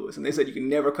St. Louis," and they said you can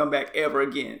never come back ever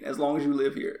again as long as you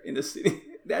live here in this city.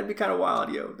 That'd be kind of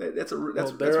wild, yo. That's really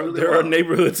there wild. are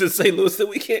neighborhoods in St. Louis that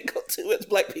we can't go to as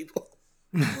black people.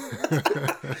 So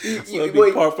it'd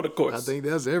be par for the course. I think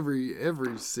that's every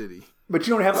city. But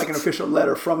you don't have an official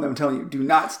letter from them telling you, do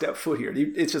not step foot here.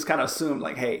 It's just kind of assumed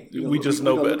hey, we just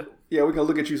know better. Yeah, we're going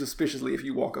to look at you suspiciously if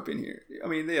you walk up in here. I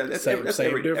mean, yeah, that's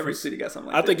every city got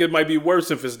something like that. I think it might be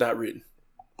worse if it's not written.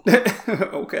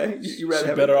 Okay. You rather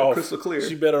have it crystal clear.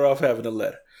 She better off having a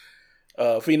letter.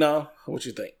 Phenom, what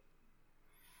you think?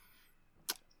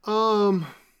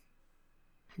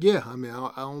 Yeah, I mean,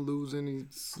 I don't lose any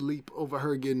sleep over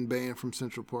her getting banned from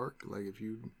Central Park.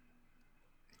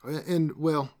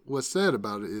 What's sad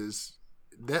about it is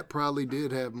that probably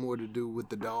did have more to do with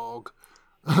the dog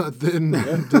than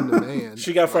the man.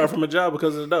 She got fired from a job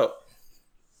because of the dog.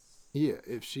 Yeah,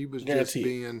 if she was just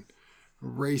being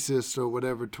racist or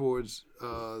whatever towards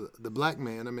the black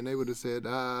man, I mean, they would have said,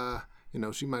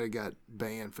 she might have got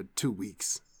banned for 2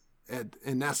 weeks.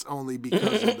 And that's only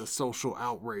because of the social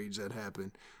outrage that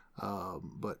happened.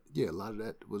 But yeah, a lot of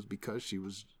that was because she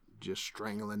was just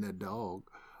strangling that dog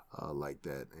like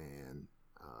that. And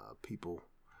people,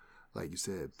 like you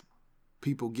said,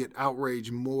 people get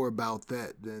outraged more about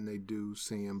that than they do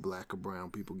seeing black or brown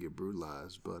people get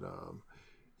brutalized. But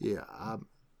yeah,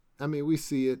 I mean, we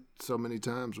see it so many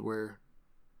times where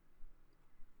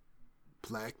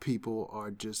black people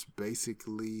are just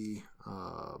basically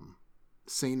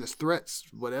seen as threats,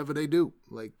 whatever they do.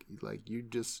 Like you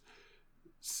just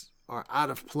are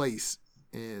out of place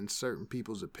in certain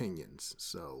people's opinions.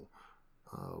 So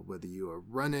whether you are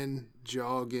running,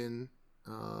 jogging,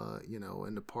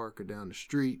 in the park or down the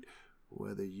street,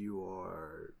 whether you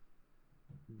are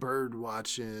bird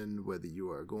watching, whether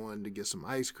you are going to get some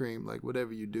ice cream,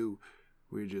 whatever you do,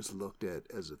 we're just looked at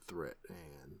as a threat. And,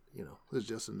 it's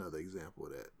just another example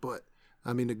of that. But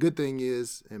I mean, the good thing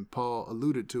is, and Paul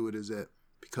alluded to it, is that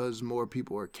because more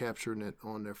people are capturing it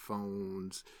on their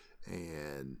phones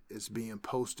and it's being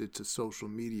posted to social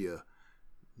media,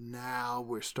 now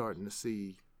we're starting to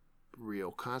see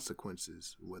real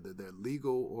consequences, whether they're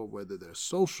legal or whether they're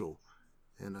social.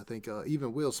 And I think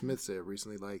even Will Smith said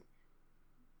recently,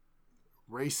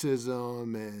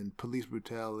 racism and police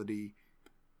brutality,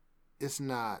 it's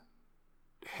not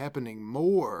happening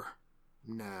more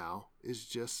now. It's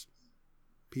just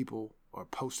people are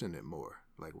posting it more.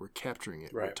 We're capturing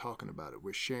it, right. We're talking about it,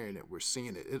 we're sharing it, we're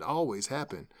seeing it. It always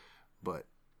happened, but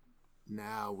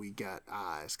now we got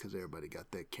eyes because everybody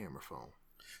got that camera phone.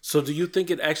 So do you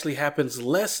think it actually happens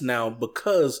less now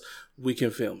because we can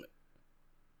film it?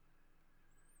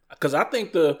 Because I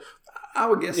think I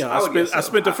would guess. I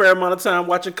spent a fair amount of time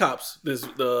watching Cops this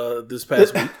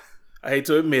past week. I hate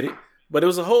to admit it. But it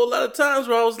was a whole lot of times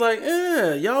where I was like,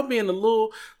 y'all being a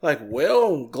little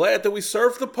I'm glad that we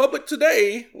served the public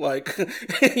today. Where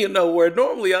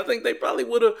normally I think they probably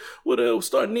would have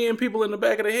started kneeing people in the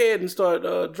back of the head and start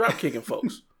drop kicking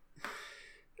folks.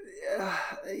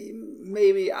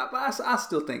 Maybe, I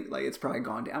still think it's probably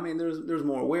gone down. I mean, there's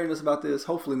more awareness about this.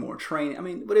 Hopefully, more training. I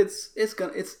mean, but it's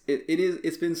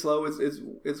been slow.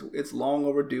 It's long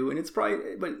overdue, and it's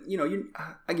probably. But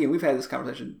again, we've had this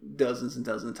conversation dozens and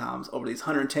dozens of times over these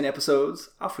 110 episodes.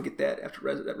 I'll forget that after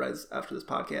this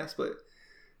podcast. But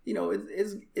you know,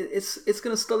 it's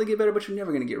gonna slowly get better, but you're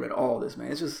never gonna get rid of all this,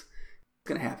 man. It's just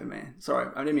gonna happen, man. Sorry,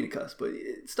 I didn't mean to cuss, but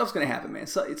stuff's gonna happen, man.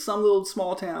 So it's some little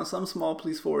small town, some small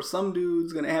police force, some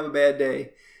dude's gonna have a bad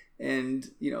day, and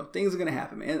you know things are gonna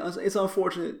happen, man. It's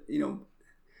unfortunate, you know.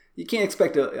 You can't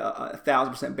expect a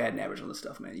 1,000% batting average on this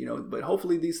stuff, man. You know, but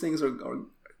hopefully these things will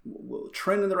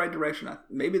trend in the right direction.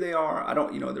 Maybe they are. I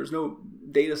don't. You know, there's no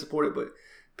data to support it, but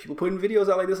people putting videos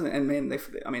out like this, and man,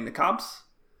 the cops.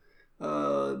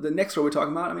 The next story we're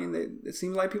talking about, I mean, it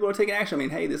seems like people are taking action. I mean,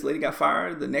 hey, this lady got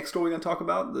fired. The next story we're going to talk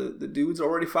about, the dude's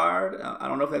already fired. I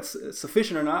don't know if that's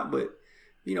sufficient or not, but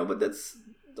you know,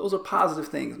 those are positive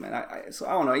things, man. So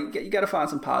I don't know. You got to find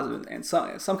some positive and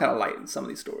some kind of light in some of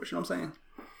these stories. You know what I'm saying?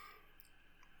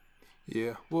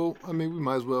 Yeah. Well, I mean, we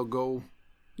might as well go.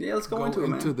 Yeah, let's go into it,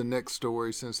 man. The next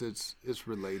story since it's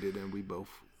related and we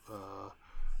both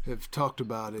have talked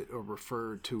about it or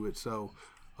referred to it. So.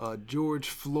 George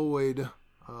Floyd,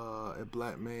 a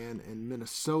black man in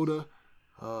Minnesota,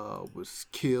 was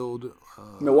killed.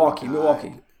 Milwaukee. You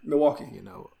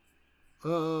know,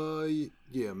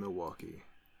 yeah, Milwaukee.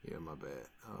 Yeah, my bad.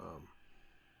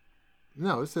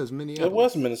 No, it says Minneapolis. It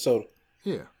was Minnesota.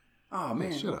 Yeah. Oh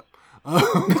man, shut up.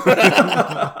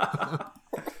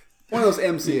 One of those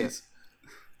MCs. Yeah.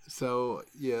 So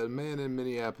yeah, a man in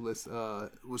Minneapolis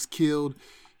was killed.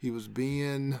 He was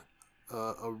being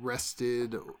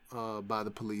arrested by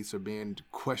the police or being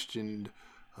questioned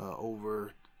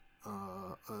over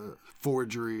a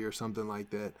forgery or something like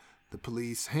that. The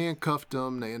police handcuffed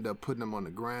him. They ended up putting him on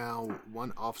the ground.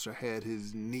 One officer had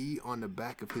his knee on the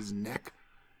back of his neck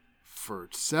for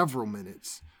several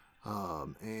minutes.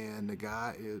 And the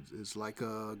guy is like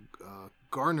a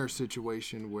Garner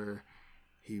situation where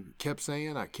he kept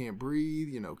saying, I can't breathe.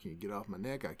 You know, can you get off my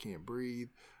neck? I can't breathe.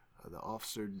 The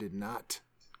officer did not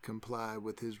comply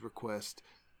with his request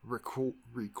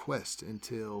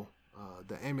until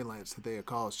the ambulance that they had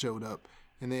called showed up,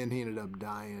 and then he ended up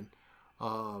dying.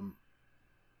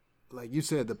 Like you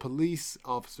said, the police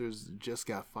officers just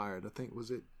got fired. I think, was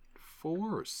it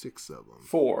 4 or 6 of them?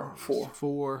 Four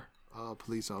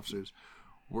police officers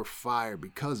were fired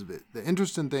because of it. The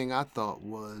interesting thing I thought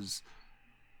was,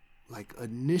 like,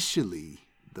 initially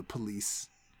the police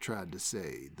tried to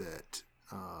say that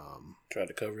tried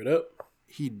to cover it up.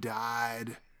 He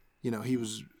died. You know, he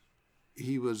was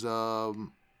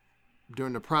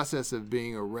during the process of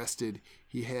being arrested,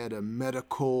 he had a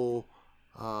medical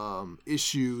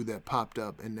issue that popped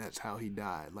up, and that's how he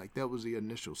died. Like, that was the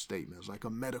initial statement. It was like a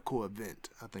medical event,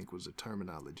 I think was the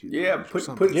terminology. Yeah,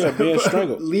 being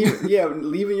strangled.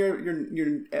 Leaving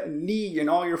your knee and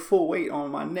all your full weight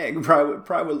on my neck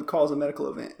probably would cause a medical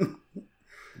event.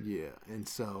 Yeah, and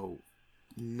so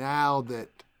now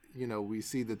that, you know, we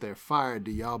see that they're fired,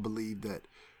 do y'all believe that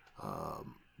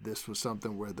this was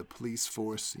something where the police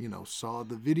force, you know, saw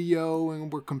the video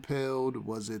and were compelled?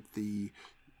 Was it the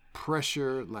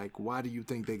pressure? Like, why do you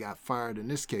think they got fired in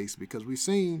this case? Because we've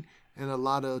seen in a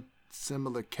lot of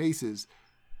similar cases,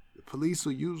 the police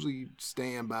will usually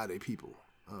stand by their people,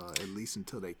 at least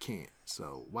until they can't.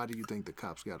 So why do you think the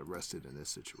cops got arrested in this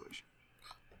situation?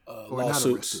 Or lawsuits.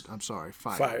 not arrested, I'm sorry,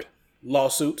 fired.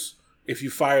 Lawsuits. If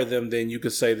you fire them, then you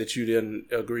could say that you didn't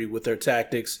agree with their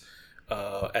tactics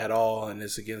at all, and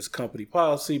it's against company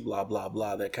policy, blah, blah,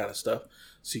 blah, that kind of stuff.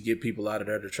 So you get people out of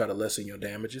there to try to lessen your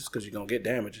damages, because you're going to get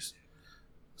damages.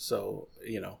 So,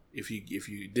 you know, if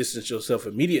you distance yourself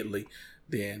immediately,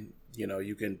 then, you know,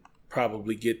 you can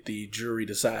probably get the jury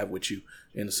to side with you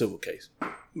in a civil case.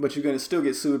 But you're going to still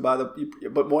get sued by what's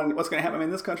going to happen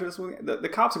in this country? The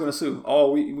cops are going to sue.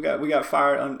 Oh, we got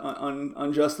fired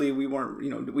unjustly. We weren't, you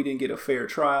know, we didn't get a fair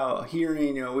trial, a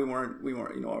hearing. You know, we weren't,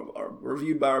 you know,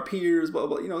 reviewed by our peers. Blah,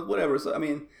 blah, you know, whatever. So I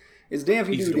mean, it's damn if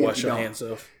you easy do, to damn wash if you your don't. hands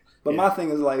off. But my thing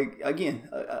is, like, again,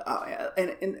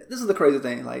 and this is the crazy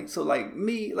thing. Like, so like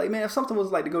me, like, man, if something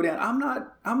was like to go down,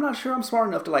 I'm not sure I'm smart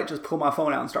enough to like just pull my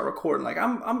phone out and start recording. Like,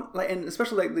 I'm like, and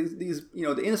especially like these, you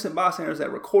know, the innocent bystanders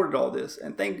that recorded all this,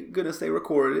 and thank goodness they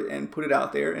recorded it and put it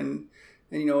out there, and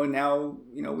you know, and now,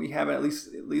 you know, we haven't, at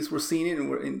least we're seeing it,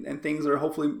 and and things are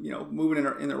hopefully, you know, moving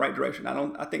in the right direction.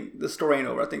 I think the story ain't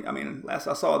over. I mean, last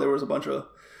I saw, there was a bunch of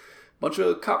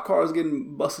cop cars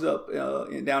getting busted up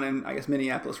down in, I guess,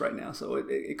 Minneapolis right now. So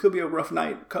it could be a rough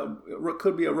night.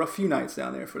 Could be a rough few nights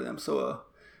down there for them. So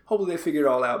hopefully they figure it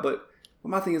all out. But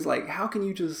my thing is, like, how can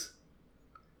you just,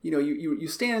 you know, you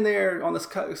stand there on this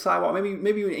sidewalk.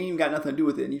 Maybe you ain't even got nothing to do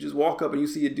with it, and you just walk up and you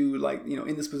see a dude, like, you know,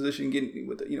 in this position, getting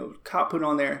with, you know, cop put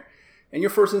on there, and your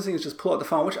first instinct is just pull out the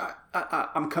phone, which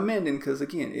I'm commending, because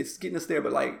again, it's getting us there.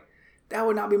 But like, that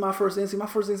would not be my first instinct.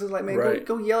 My first instinct is like, man,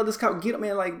 go yell at this cop. Get up,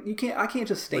 man. Like, I can't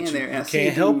just stand there and you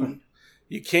can't help him.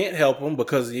 You can't help them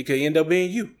because it could end up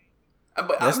being you.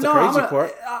 But that's the crazy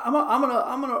part. I'm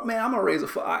gonna raise a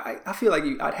foot. I feel like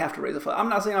I'd have to raise a foot. I'm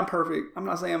not saying I'm perfect. I'm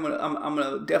not saying I'm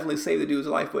gonna definitely save the dude's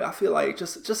life. But I feel like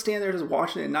just stand there, just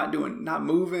watching it, not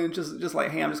moving, just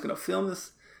like, hey, I'm just gonna film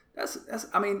this. That's.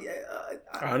 I mean,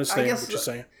 I understand what you're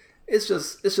saying. It's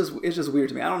just weird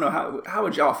to me. I don't know how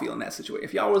would y'all feel in that situation.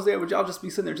 If y'all was there, would y'all just be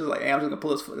sitting there just like, hey, I'm just gonna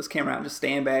pull this camera out and just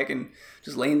stand back and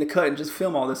just lay in the cut and just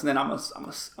film all this, and then I'm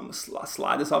gonna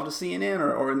slide this off to CNN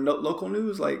or local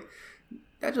news like.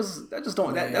 That just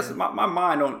don't. That's my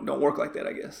mind don't work like that.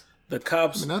 I guess the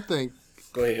cops. I think.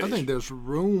 Go ahead. I think there's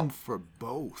room for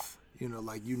both. You know,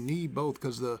 like you need both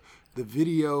because the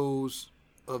videos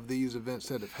of these events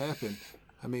that have happened.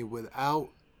 I mean,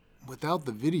 without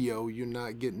the video, you're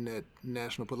not getting that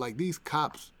national. But like these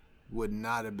cops would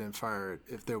not have been fired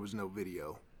if there was no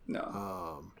video.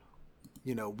 No.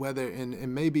 You know, whether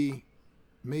and maybe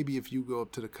if you go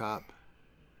up to the cop.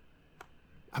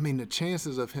 I mean, the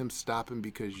chances of him stopping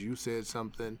because you said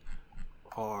something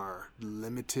are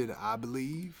limited, I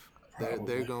believe.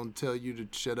 They're going to tell you to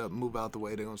shut up, move out the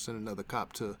way. They're going to send another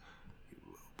cop to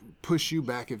push you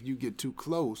back if you get too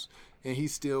close. And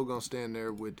he's still going to stand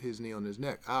there with his knee on his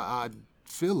neck. I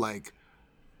feel like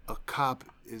a cop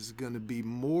is going to be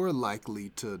more likely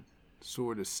to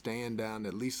sort of stand down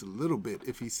at least a little bit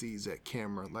if he sees that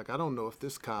camera. Like, I don't know if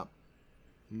this cop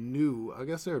knew. I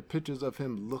guess there are pictures of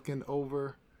him looking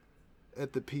over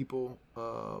at the people,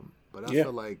 but I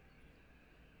feel like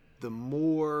the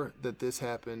more that this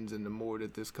happens and the more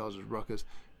that this causes ruckus,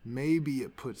 maybe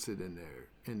it puts it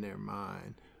in their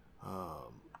mind.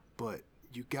 But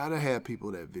you gotta have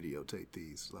people that videotape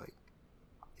these. Like,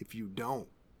 if you don't,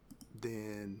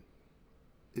 then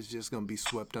it's just gonna be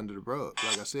swept under the rug.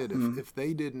 Like I said, if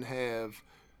they didn't have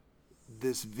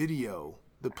this video,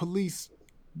 the police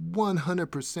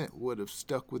 100% would have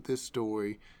stuck with this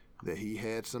story that he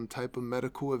had some type of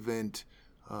medical event.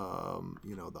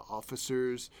 You know, the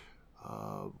officers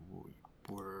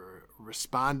were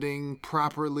responding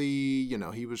properly. You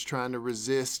know, he was trying to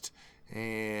resist,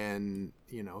 and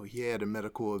you know, he had a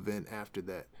medical event after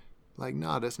that. Like,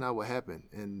 no, that's not what happened.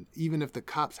 And even if the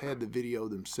cops had the video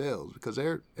themselves, because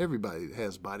everybody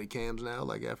has body cams now,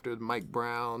 like after Mike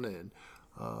Brown and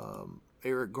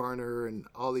Eric Garner and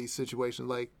all these situations,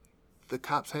 like the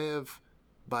cops have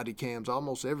body cams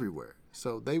almost everywhere.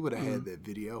 So they would have had that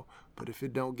video. But if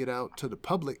it don't get out to the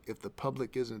public, if the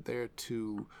public isn't there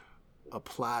to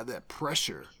apply that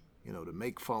pressure, you know, to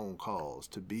make phone calls,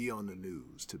 to be on the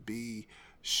news, to be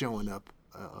showing up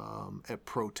at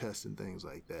protests and things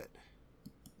like that,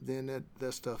 then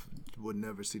that stuff would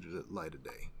never see the light of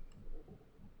day.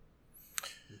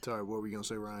 Sorry, what were you going to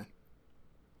say, Ryan?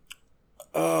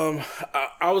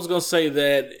 I was gonna say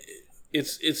that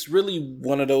it's really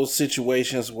one of those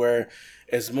situations where,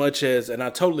 as much as, and I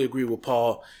totally agree with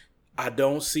Paul, I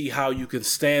don't see how you can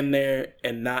stand there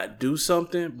and not do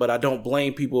something, but I don't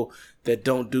blame people that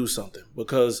don't do something,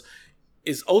 because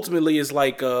it's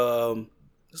like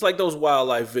those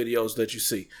wildlife videos that you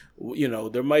see. You know,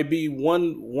 there might be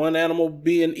one animal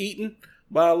being eaten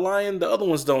by a lion, the other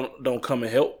ones don't come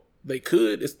and help. They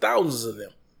could. It's thousands of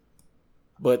them.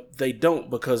 But they don't,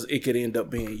 because it could end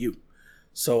up being you.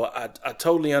 So I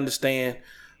totally understand,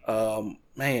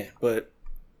 man. But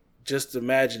just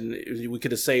imagine we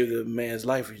could have saved the man's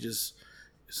life. We just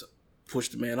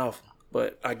pushed the man off.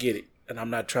 But I get it, and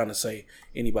I'm not trying to say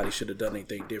anybody should have done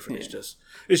anything different. Yeah.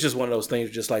 It's just one of those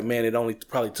things. Just like, man, it only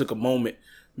probably took a moment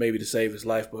maybe to save his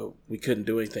life, but we couldn't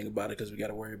do anything about it because we got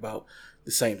to worry about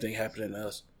the same thing happening to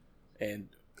us. And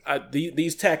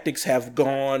these tactics have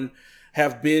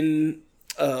been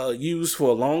used for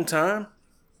a long time.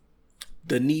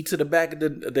 The knee to the back of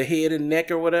the head and neck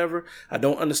or whatever. I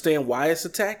don't understand why it's a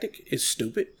tactic. It's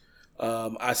stupid.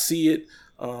 I see it.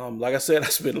 Like I said, I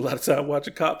spent a lot of time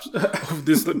watching cops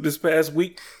this past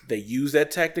week. They use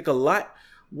that tactic a lot.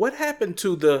 What happened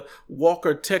to the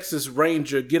Walker Texas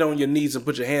Ranger, get on your knees and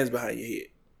put your hands behind your head?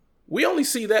 We only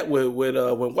see that when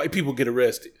white people get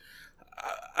arrested.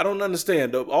 I don't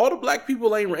understand. All the black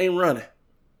people ain't running.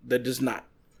 They're just not.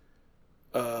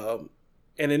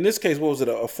 And in this case, what was it?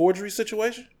 A forgery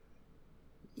situation?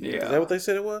 Yeah. Is that what they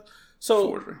said it was? So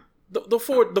forgery.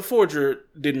 The forger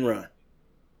didn't run.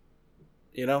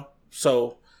 You know?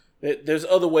 So there's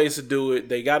other ways to do it.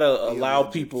 They got to allow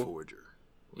people. Forger.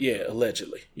 Yeah,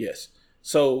 allegedly. Yes.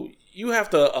 So you have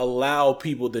to allow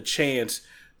people the chance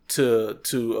to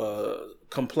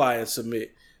comply and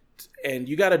submit. And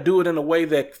you got to do it in a way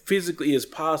that physically is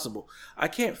possible. I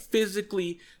can't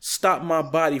physically stop my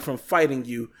body from fighting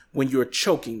you when you're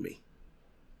choking me.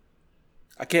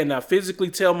 I cannot physically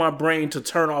tell my brain to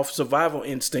turn off survival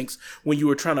instincts when you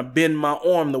were trying to bend my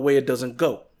arm the way it doesn't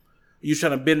go. You're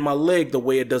trying to bend my leg the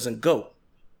way it doesn't go.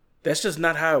 That's just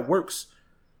not how it works.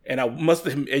 And I must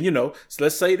have, and so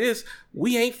let's say this,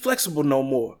 we ain't flexible no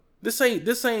more. This ain't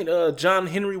John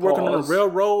Henry working on a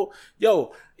railroad.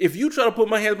 Yo, if you try to put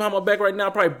my hands behind my back right now,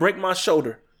 I'll probably break my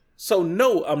shoulder. So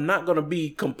no, I'm not going to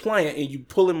be compliant in you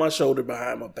pulling my shoulder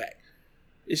behind my back.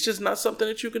 It's just not something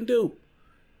that you can do.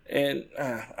 And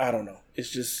I don't know.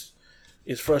 It's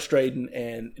frustrating,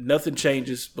 and nothing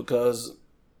changes because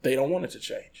they don't want it to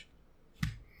change.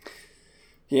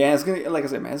 Yeah, it's gonna, like I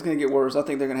said, man, it's gonna get worse. I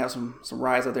think they're gonna have some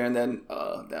riots out there, and then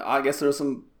I guess there's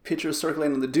some pictures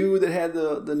circulating of the dude that had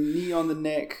the knee on the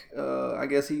neck. I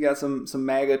guess he got some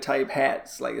MAGA type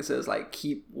hats, like it says, like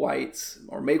keep whites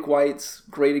or make whites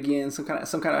great again. Some kind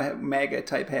of MAGA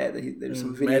type hat. There's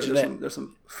some videos, there's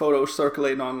some photos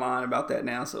circulating online about that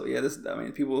now. So yeah,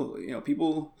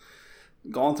 people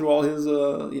gone through all his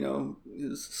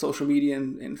his social media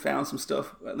and found some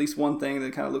stuff, at least one thing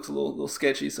that kind of looks a little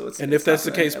sketchy. So it's, and if that's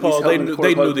the case, Paul, they knew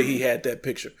that he had that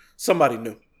picture. Somebody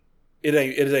knew. It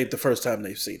ain't the first time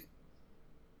they've seen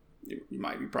it. You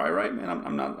might be probably right, man.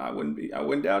 I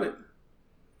wouldn't doubt it.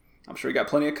 I'm sure he got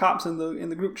plenty of cops in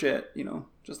the group chat,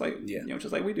 just like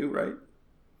just like we do, right?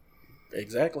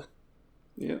 Exactly.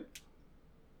 Yeah.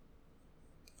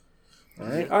 All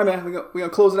right, man. We're gonna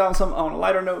close it out on a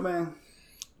lighter note, man.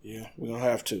 Yeah, we're gonna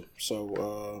have to.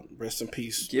 So rest in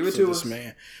peace. Give it to this us,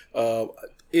 man.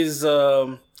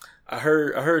 I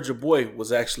heard your boy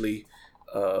was actually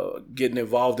getting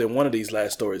involved in one of these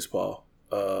last stories, Paul.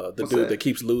 The dude that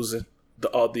keeps losing,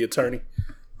 the attorney.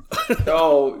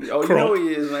 oh, you know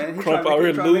he is, man. He's Crump out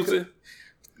here losing.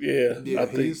 Yeah, I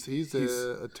think he's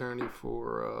an attorney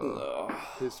for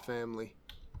his family.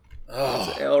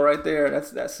 That's an L right there.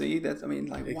 That's I mean,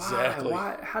 like, exactly.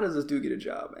 Why? How does this dude get a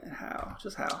job, man? How?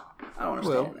 Just how? I don't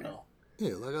understand, man.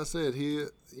 Yeah, like I said,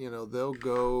 they'll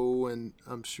go, and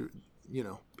I'm sure,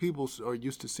 people are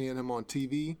used to seeing him on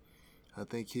TV. I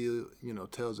think he,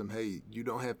 tells them, hey, you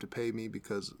don't have to pay me,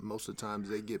 because most of the times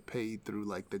they get paid through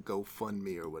like the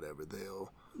GoFundMe or whatever.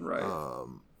 They'll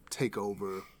take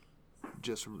over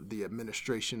just the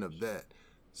administration of that.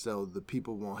 So the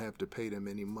people won't have to pay them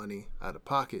any money out of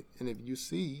pocket. And if you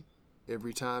see,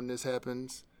 every time this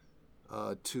happens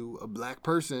to a black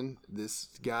person, this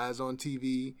guy's on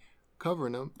TV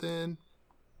covering them, then,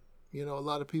 a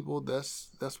lot of people, that's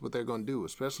what they're going to do,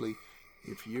 especially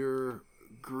if you're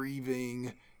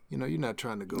grieving. You're not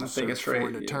trying to go search for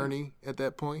an attorney at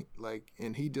that point. Like,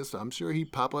 and I'm sure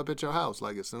he'd pop up at your house,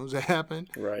 like, as soon as it happened.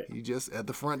 Right. He just at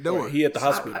the front door. Right. He at the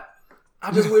hospital.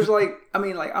 I just wish, I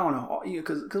don't know,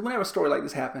 because whenever a story like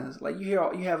this happens, like you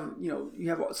have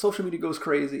social media goes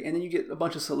crazy, and then you get a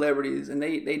bunch of celebrities and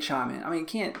they chime in. I mean,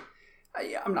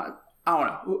 I don't know,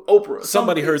 Oprah.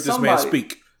 Somebody heard this man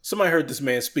speak. Somebody heard this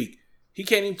man speak. He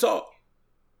can't even talk.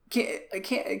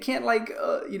 Can't like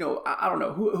I don't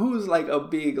know who's like a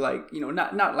big, like,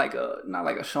 not like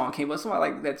a Sean King, but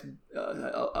somebody like that's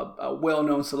a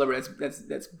well-known celebrity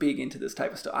that's big into this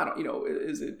type of stuff. I don't,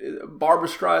 is it Barbara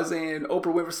Streisand,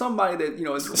 Oprah Winfrey, somebody that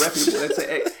is reputable, that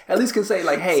say, at least can say,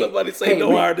 like, hey, somebody say,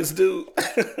 don't hire this dude.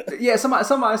 Yeah, somebody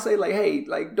say, like, hey,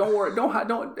 like, don't worry,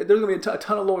 don't. There's gonna be a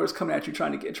ton of lawyers coming at you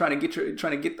trying to get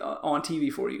on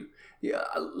TV for you. Yeah,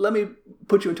 let me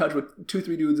put you in touch with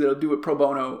 2-3 dudes that'll do it pro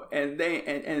bono, and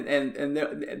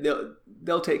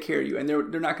they'll take care of you, and they're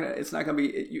not gonna. It's not gonna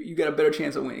be. You got a better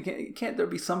chance of winning. Can't there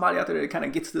be somebody out there that kind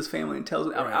of gets this family and tells?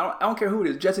 Right. I don't care who it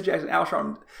is. Jesse Jackson, Al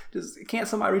Sharpton. Just can't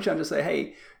somebody reach out and just say,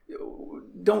 hey,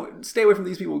 don't stay away from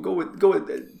these people. Go with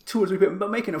 2 or 3 people,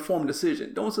 but make an informed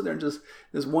decision. Don't sit there and just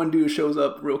this one dude shows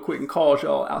up real quick and calls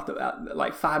y'all out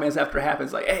like 5 minutes after it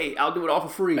happens. Like, hey, I'll do it all for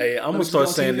free. Hey, I'm gonna start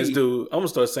saying this dude. I'm gonna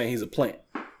start saying he's a plant.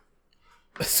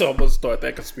 So I'm gonna start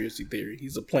that conspiracy theory.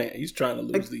 He's a plant. He's trying to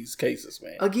lose these cases,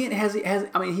 man. Again,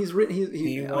 he's written. He's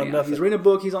written a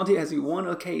book. He's on TV. Has he won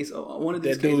a case? One of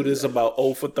these cases. That dude is about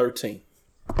 0 for 13.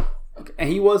 Okay, and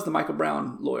he was the Michael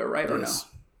Brown lawyer, right? Yes. Or no?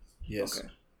 Yes. Okay.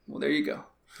 Well, there you go.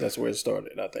 That's where it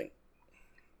started, I think.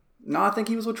 No, I think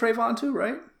he was with Trayvon too,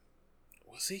 right?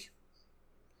 Was he?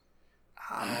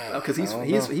 Because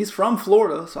he's from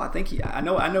Florida, so I think I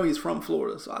know he's from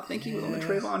Florida, so I think he was on the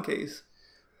Trayvon case.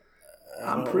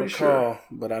 I'm pretty sure,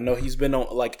 but I know he's been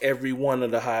on like every one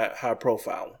of the high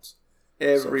profile ones.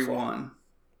 Every one.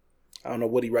 I don't know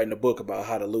what he writing a book about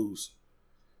how to lose.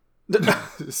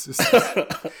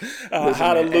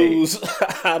 How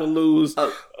to lose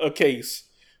a case.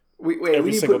 We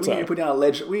need to put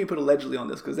allegedly on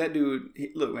this, because that dude,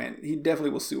 look, man, he definitely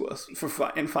will sue us if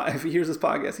he hears this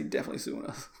podcast, he's definitely suing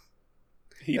us.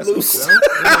 He lose.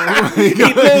 He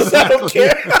lose. I don't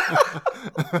care.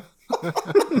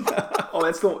 Oh,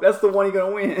 that's the one he's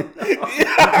gonna win.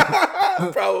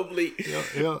 Probably.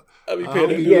 Yeah. I'll be paying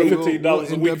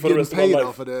 $15 a week for the rest of my life.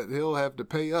 Off of that. He'll have to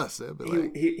pay us.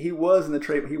 He was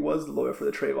the lawyer for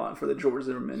the George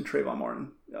Zimmerman Trayvon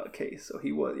Martin case. So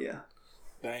he was, yeah.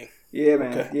 Dang. Yeah,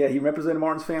 man. Okay. Yeah, he represented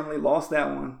Martin's family. Lost that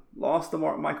one. Lost the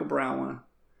Michael Brown one.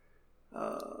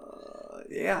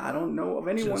 Yeah, I don't know of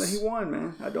anyone that he won,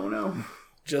 man. I don't know.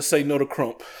 Just say no to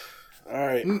Crump. All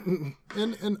right.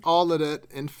 And all of that,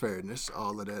 in fairness,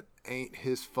 all of that ain't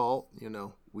his fault. You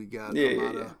know, we got a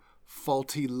lot of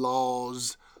faulty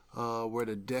laws where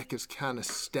the deck is kind of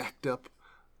stacked up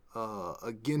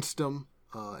against him.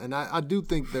 And I do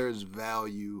think there's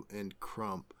value in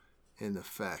Crump in the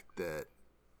fact that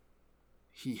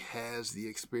he has the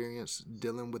experience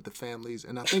dealing with the families.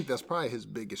 And I think that's probably his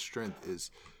biggest strength is,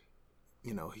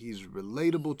 you know, he's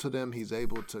relatable to them. He's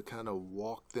able to kind of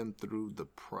walk them through the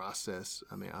process.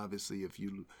 I mean, obviously, if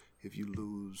you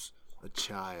lose a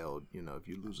child, you know, if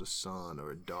you lose a son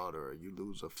or a daughter, or you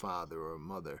lose a father or a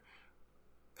mother,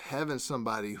 having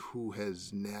somebody who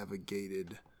has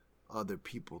navigated other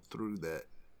people through that,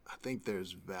 I think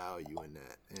there's value in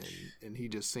that. And he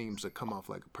just seems to come off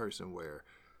like a person where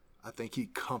I think he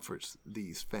comforts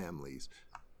these families.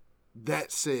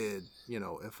 That said, you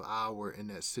know, if I were in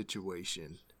that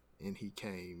situation and he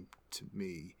came to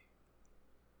me,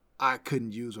 I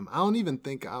couldn't use him. I don't even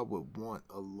think I would want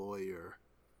a lawyer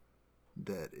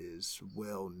that is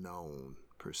well known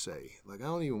per se. Like, I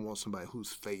don't even want somebody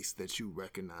whose face that you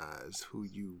recognize, who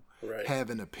you have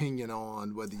an opinion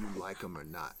on, whether you like them or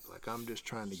not. Like, I'm just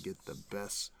trying to get the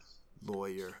best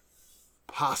lawyer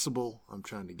possible. I'm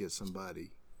trying to get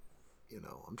somebody, you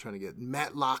know, I'm trying to get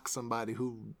Matlock, somebody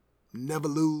who never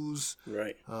lose,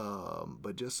 right?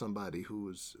 But just somebody who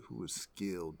is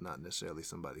skilled, not necessarily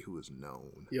somebody who is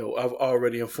known. Yo, I've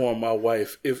already informed my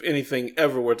wife, if anything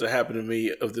ever were to happen to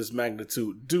me of this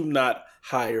magnitude, do not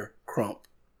hire Crump.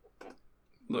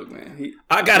 Look, man,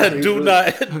 I gotta do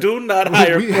not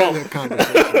hire we Crump. Had that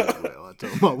conversation as well. I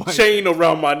told my wife. Chain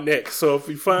around my neck, so if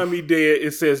you find me dead,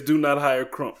 it says do not hire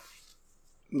Crump.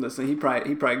 Listen, he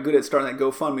probably good at starting that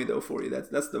GoFundMe though for you.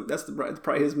 That's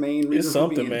probably his main reason. It's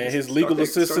something, man. His legal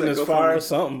assistant is fired.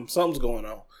 Something's going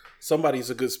on. Somebody's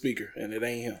a good speaker, and it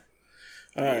ain't him.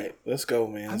 All right, let's go,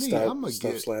 man. I'm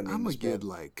gonna get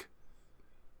like.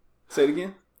 Say it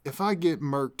again. If I get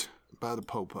murked by the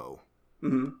popo,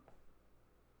 mm-hmm.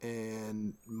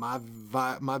 and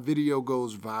my video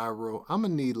goes viral, I'm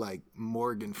gonna need like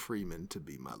Morgan Freeman to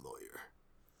be my lawyer.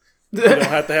 You don't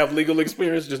have to have legal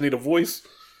experience; just need a voice.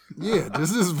 Yeah,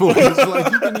 just his voice.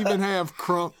 Like, you can even have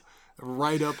Crump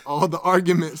write up all the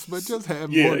arguments, but just have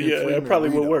Morgan Freeman. That probably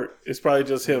would work. It's probably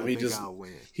just him. I'll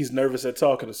He's nervous at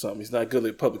talking to something. He's not good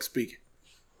at public speaking.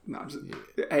 No,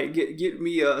 hey, get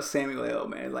me Samuel L.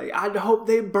 Man. Like, I hope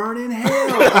they burn in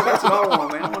hell. That's what I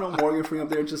want, man. I want no Morgan Freeman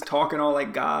up there just talking all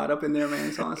like God up in there,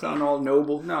 man. Sounding all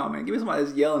noble. No, man. Give me somebody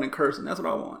that's yelling and cursing. That's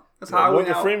what I want. That's how I went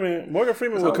out. Morgan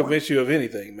Freeman will convince you of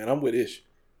anything, man. I'm with Ish.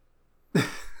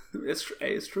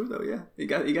 It's true though, yeah. He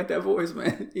got that voice,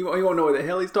 man. He won't know what the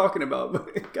hell he's talking about, but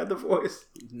he got the voice.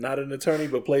 Not an attorney,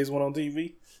 but plays one on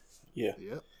TV. Yeah.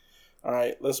 Yep. All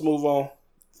right, let's move on.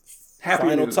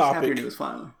 Happier news,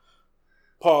 finally.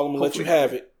 Paul, I'm gonna let you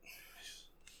have it.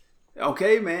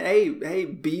 Okay, man. Hey,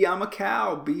 B, I'm a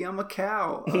cow. We're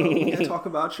gonna talk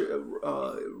about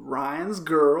Ryan's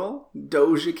girl,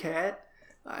 Doja Cat.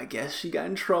 I guess she got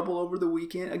in trouble over the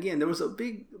weekend. Again, there was a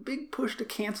big push to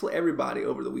cancel everybody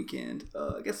over the weekend.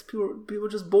 I guess people were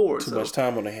just bored. Too much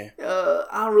time on their hand.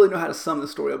 I don't really know how to sum the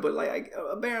story up, but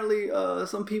apparently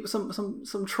some people,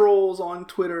 some trolls on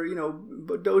Twitter, you know,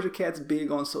 but Doja Cat's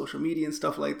big on social media and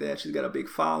stuff like that. She's got a big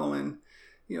following.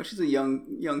 You know, she's a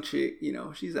young chick. You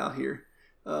know, she's out here.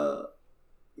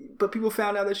 But people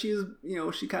found out that she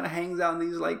kind of hangs out in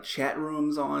these like chat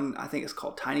rooms on, I think it's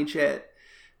called Tiny Chat.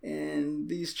 And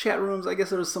these chat rooms, I guess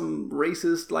there's some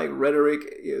racist like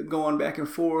rhetoric going back and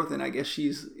forth, and I guess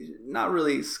she's not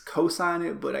really co-signing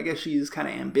it, but I guess she's kind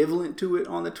of ambivalent to it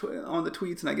on the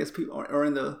tweets, and I guess people are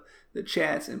in the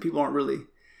chats, and people aren't really,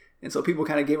 and so people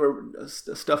kind of gave her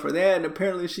stuff for that, and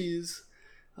apparently she's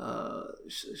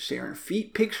sharing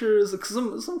feet pictures,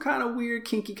 some kind of weird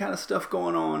kinky kind of stuff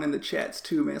going on in the chats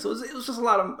too, man. So it was just a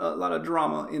lot of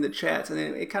drama in the chats, and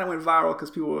it kind of went viral because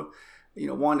people were, you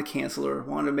know, wanted to cancel her,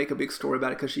 wanted to make a big story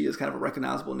about it because she is kind of a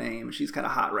recognizable name and she's kind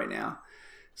of hot right now.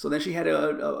 So then she had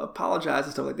to apologize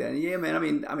and stuff like that. And yeah,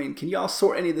 man, I mean, can y'all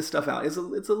sort any of this stuff out? It's a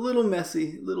little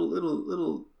messy,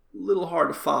 little hard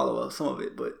to follow some of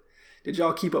it. But did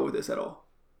y'all keep up with this at all?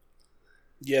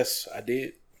 Yes, I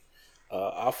did.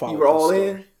 I followed. You were all story.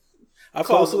 in. I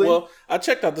followed. Well, I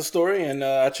checked out the story and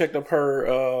I checked up her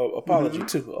apology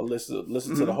too. I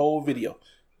listened to the whole video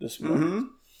this morning.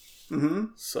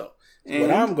 So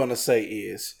what I'm gonna say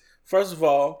is, first of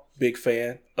all, big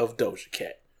fan of Doja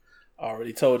Cat. I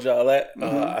already told y'all that.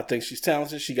 I think she's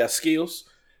talented. She got skills,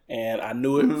 and I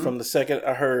knew it from the second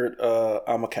I heard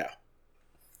 "I'm a Cow."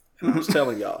 And I was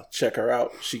telling y'all, check her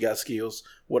out. She got skills.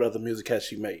 What other music has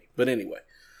she made? But anyway,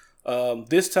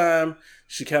 this time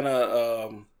she kind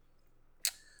of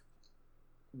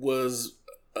was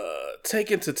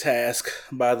taken to task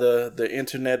by the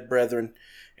internet brethren,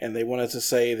 and they wanted to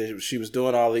say that she was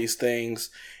doing all these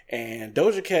things. And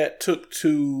Doja Cat took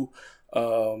to,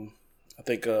 I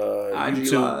think, IG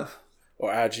YouTube Live.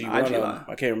 or IG one of them.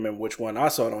 I can't remember which one. I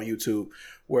saw it on YouTube,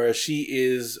 where she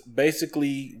is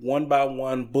basically one by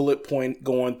one bullet point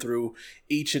going through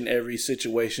each and every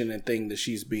situation and thing that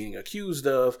she's being accused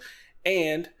of.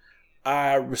 And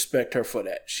I respect her for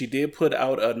that. She did put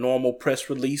out a normal press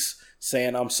release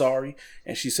saying I'm sorry,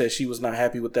 and she said she was not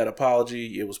happy with that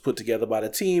apology. It was put together by the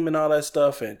team and all that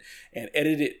stuff, and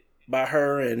edited by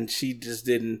her, and she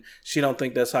don't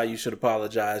think that's how you should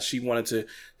apologize. She wanted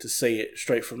to say it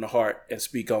straight from the heart and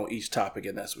speak on each topic,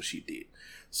 and that's what she did.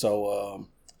 So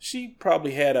she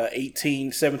probably had a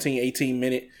 18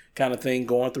 minute kind of thing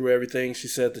going through everything. She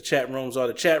said the chat rooms are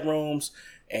the chat rooms,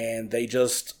 and they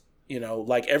just,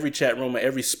 like every chat room or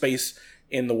every space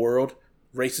in the world,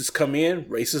 racists come in,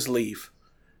 racists leave.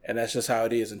 And that's just how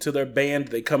it is. Until they're banned,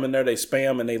 they come in there, they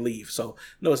spam, and they leave. So,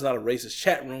 no, it's not a racist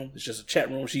chat room. It's just a chat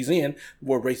room she's in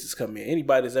where racists come in.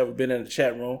 Anybody that's ever been in a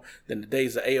chat room in the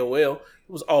days of AOL, it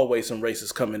was always some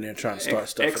racists coming in there trying to start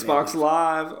stuff. Xbox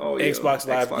Live. Oh, yeah. Xbox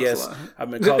Live, Xbox yes. Live. I've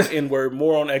been called N-word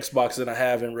more on Xbox than I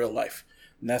have in real life.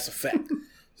 And that's a fact.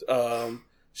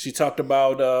 She talked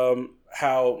about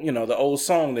how, the old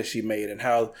song that she made and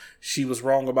how she was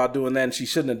wrong about doing that and she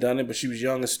shouldn't have done it, but she was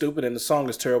young and stupid and the song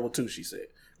is terrible too, she said.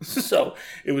 So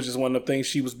it was just one of the things.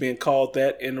 She was being called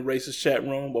that in a racist chat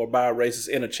room or by a racist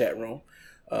in a chat room.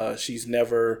 She's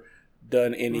never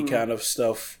done any kind of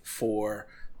stuff for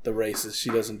the racists.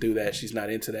 She doesn't do that. She's not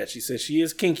into that. She says she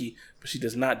is kinky, but she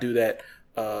does not do that.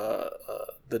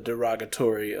 The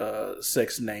derogatory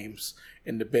sex names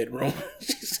in the bedroom.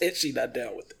 She said she's not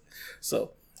down with it.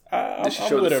 So did she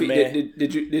show the feet? Man.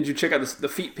 Did you check out the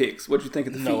feet pics? What did you think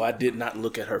of the feet? No, I did not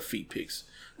look at her feet pics.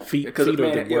 Feet are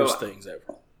the worst things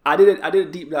ever. I did a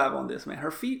deep dive on this, man. Her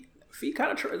feet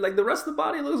kind of like the rest of the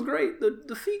body looks great.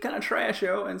 The feet kind of trash,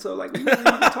 yo. And so like we need to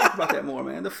talk about that more,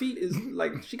 man. The feet is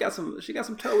like she got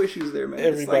some toe issues there, man.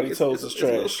 Everybody's toes is trash.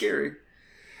 It's a little scary.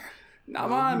 Not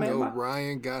mine, man.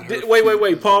 Ryan got her.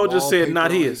 Wait. Paul just said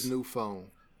not his new phone.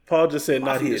 Paul just said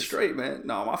not his. My feet is straight, man.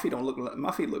 No, my feet don't look.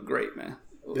 My feet look great, man.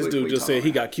 This dude just said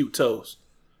he got cute toes.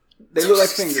 They look like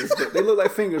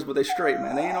fingers, but they straight,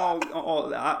 man. They ain't all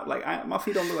my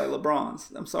feet don't look like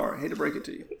LeBron's. I'm sorry, I hate to break it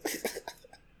to you.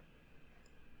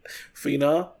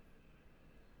 Phenom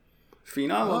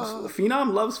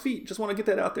loves feet. Just want to get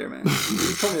that out there, man.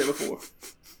 You told me that before.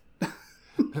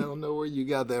 I don't know where you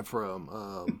got that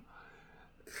from.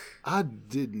 I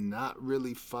did not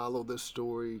really follow this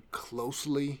story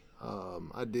closely.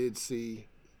 I did see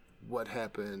what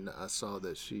happened. I saw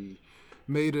that she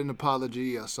made an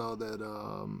apology. I saw that,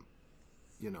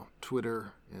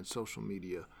 Twitter and social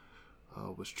media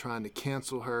was trying to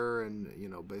cancel her and,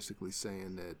 basically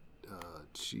saying that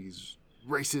she's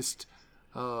racist,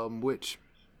 which,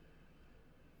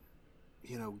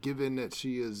 given that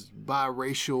she is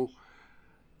biracial,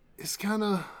 it's kind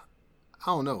of, I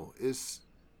don't know, it's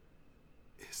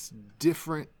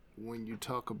different when you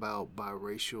talk about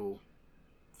biracial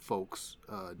folks,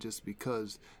 just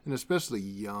because, and especially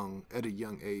at a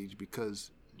young age,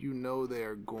 because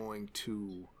they're going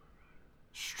to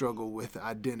struggle with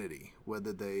identity,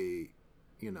 whether they,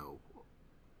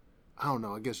 I don't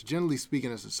know, I guess generally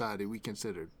speaking in society, we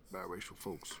consider biracial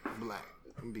folks black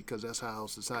because that's how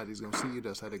society's going to see you,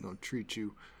 that's how they're going to treat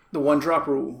you. The one drop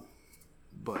rule.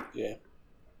 But yeah,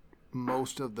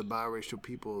 most of the biracial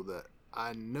people that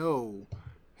I know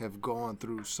have gone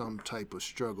through some type of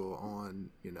struggle on,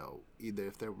 either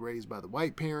if they're raised by the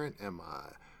white parent, am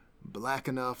I black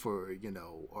enough, or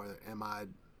am I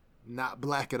not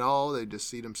black at all? They just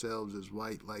see themselves as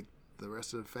white like the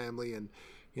rest of the family. And,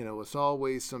 it's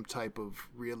always some type of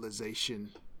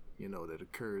realization, that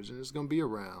occurs. And it's going to be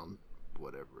around,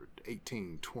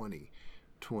 18, 20,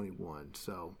 21.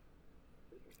 So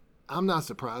I'm not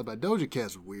surprised. But Doja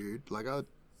Cat's weird. Like,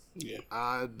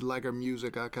 I like her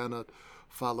music. I kind of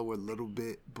follow her a little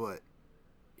bit, but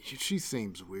she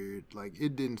seems weird. Like,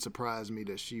 it didn't surprise me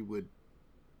that she would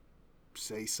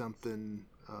say something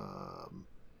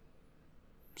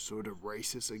sort of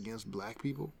racist against black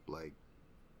people. Like,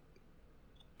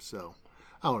 so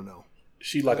I don't know.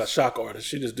 She like a shock artist.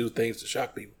 She just do things to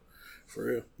shock people. For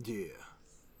real. Yeah.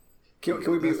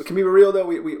 Can we be real though?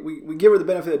 We give her the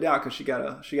benefit of the doubt because she got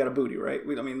a booty, right?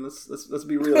 Let's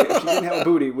be real. If she didn't have a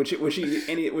booty, would she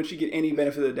get any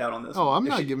benefit of the doubt on this? Oh, one? I'm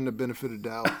not giving the benefit of the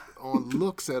doubt on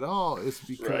looks at all. It's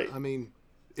because right.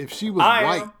 If she was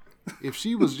white, if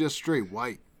she was just straight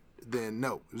white, then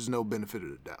no, there's no benefit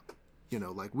of the doubt.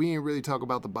 Like we ain't really talk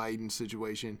about the Biden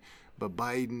situation, but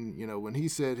Biden, when he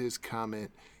said his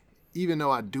comment, even though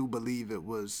I do believe it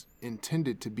was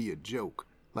intended to be a joke.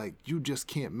 Like, you just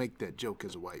can't make that joke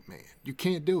as a white man. You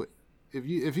can't do it.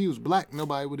 If he was black,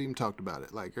 nobody would even talked about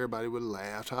it. Like, everybody would have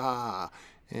laughed, ha, ha, ha,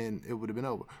 and it would have been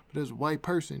over. But as a white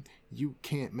person, you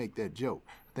can't make that joke.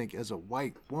 I think as a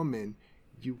white woman,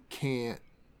 you can't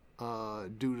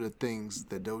do the things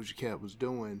that Doja Cat was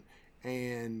doing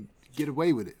and get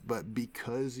away with it. But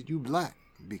because you black,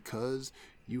 because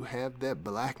you have that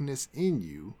blackness in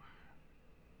you,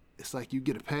 it's like you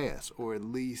get a pass, or at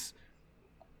least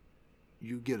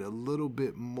you get a little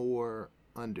bit more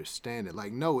understanding.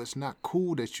 Like, no, it's not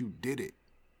cool that you did it.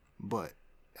 But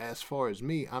as far as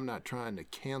me, I'm not trying to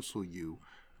cancel you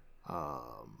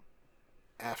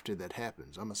after that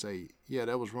happens. I'm going to say, yeah,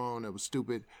 that was wrong. That was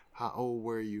stupid. How old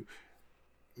were you?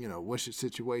 What's your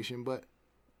situation? But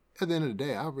at the end of the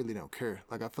day, I really don't care.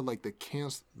 Like, I feel like the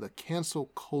cancel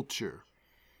culture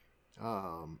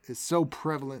is so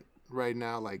prevalent right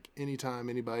now. Like, anytime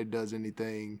anybody does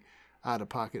anything out of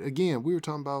pocket. Again, what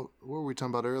were we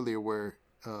talking about earlier where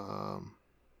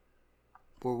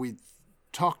we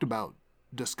talked about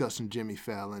discussing Jimmy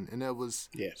Fallon, and that was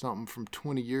something from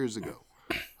 20 years ago.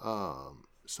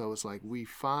 So it's like we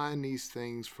find these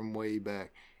things from way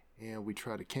back and we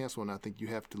try to cancel, and I think you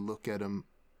have to look at them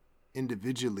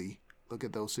individually, look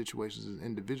at those situations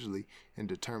individually and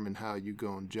determine how you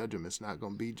go and judge them. It's not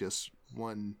going to be just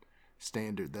one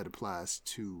standard that applies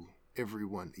to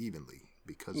everyone evenly.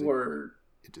 Because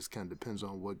it just kind of depends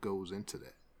on what goes into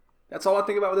that. That's all I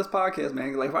think about with this podcast,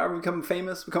 man. Like, if I ever become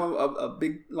famous, become a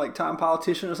big like time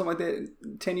politician or something like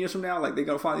that, 10 years from now, like they're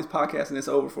gonna find these podcasts and it's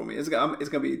over for me. It's gonna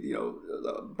be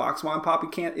Box Wine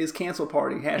Poppy is cancel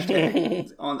party hashtag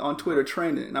on Twitter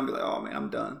trending, and I'm be like, oh man, I'm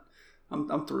done.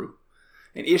 I'm through.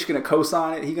 And Ish gonna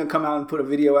co-sign it. He gonna come out and put a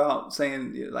video out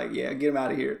saying like, yeah, get him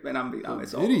out of here. And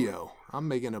it's video. Over. I'm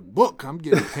making a book. I'm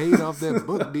getting paid off that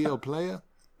book deal, player.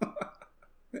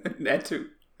 That too.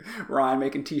 Ryan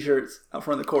making T-shirts out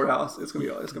front of the courthouse. It's gonna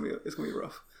be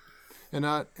rough. And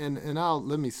I'll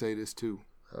let me say this too.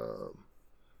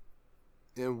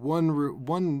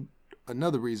 And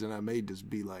another reason I made this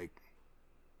be like,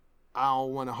 I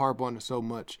don't want to harp on it so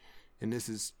much, and this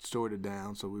is sorted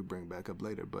down, so we bring it back up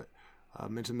later. But I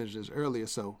mentioned this earlier,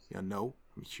 so I'm a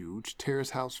huge Terrace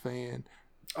House fan.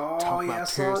 Oh yeah,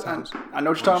 I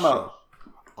know what you're talking about.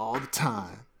 All the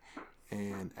time.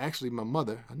 And actually, my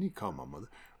mother, I need to call my mother,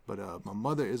 but my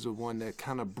mother is the one that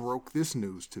kind of broke this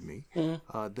news to me,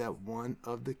 that one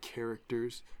of the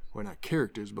characters, or not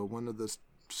characters, but one of the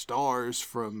stars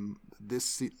from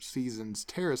this season's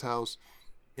Terrace House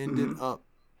ended up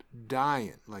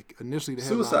dying. Like, initially the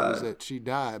headline was that she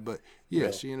died, but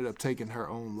she ended up taking her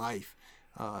own life.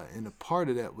 And a part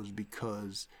of that was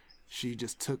because she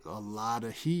just took a lot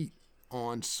of heat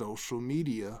on social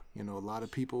media. A lot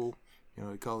of people...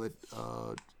 they call it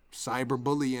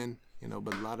cyberbullying,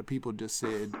 but a lot of people just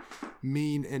said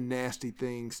mean and nasty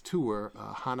things to her.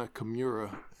 Hana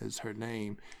Kimura is her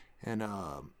name. And,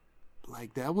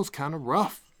 that was kind of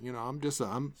rough.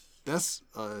 That's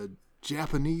a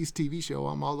Japanese TV show.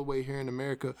 I'm all the way here in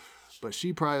America. But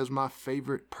she probably is my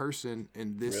favorite person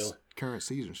in this current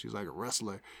season. She's like a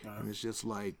wrestler. And it's just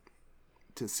like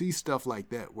to see stuff like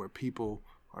that where people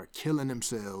are killing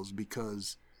themselves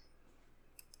because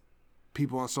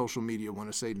people on social media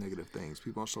want to say negative things.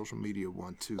 People on social media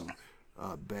want to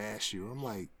bash you. I'm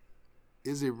like,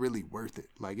 is it really worth it?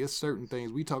 Like, it's certain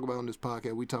things we talk about on this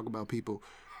podcast. We talk about people.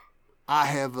 I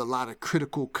have a lot of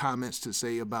critical comments to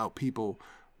say about people,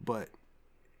 but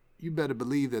you better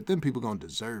believe that them people going to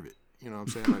deserve it. You know what I'm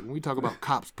saying? Like, when we talk about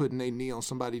cops putting their knee on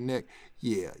somebody's neck,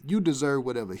 yeah, you deserve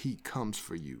whatever heat comes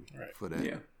for you for that.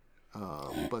 Yeah.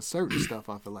 But certain stuff,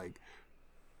 I feel like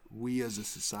we as a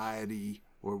society,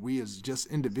 or we as just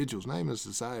individuals, not even a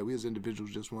society, we as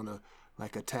individuals just want to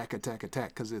like attack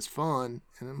because it's fun.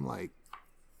 And I'm like,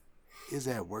 is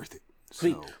that worth it?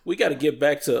 So, we got to get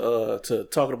back to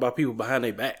talking about people behind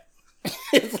their back.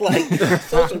 It's like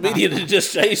social media to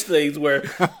just change things where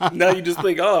now you just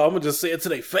think, oh, I'm gonna just say it to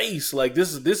their face. Like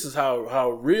this is how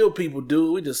real people do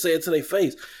it. We just say it to their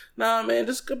face. Nah, man,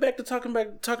 just go back to talking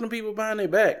to people behind their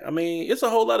back. I mean, it's a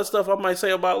whole lot of stuff I might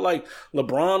say about like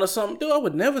LeBron or something. Dude, I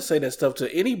would never say that stuff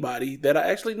to anybody that I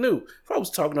actually knew. If I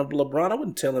was talking to LeBron, I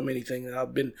wouldn't tell him anything that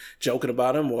I've been joking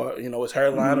about him or, you know, his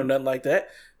hairline or nothing like that.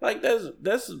 Like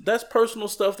that's personal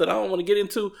stuff that I don't want to get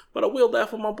into, but I will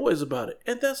laugh with my boys about it.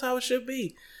 And that's how it should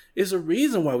be. It's a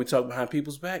reason why we talk behind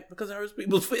people's back, because it hurts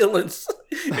people's feelings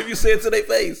if you say it to their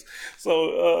face.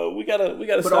 So we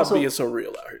gotta stop being so real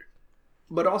out here.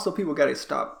 But also, people gotta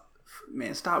stop.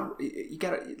 Man, stop. You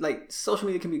gotta, like, social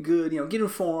media can be good. You know, get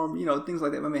informed. You know, things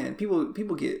like that. But man,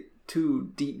 people get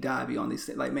too deep divey on these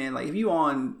things. Like, man, like if you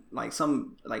on like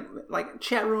some like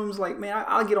chat rooms, like, man,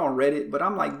 I'll get on Reddit, but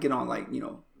I'm like get on like you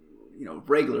know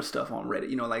regular stuff on Reddit,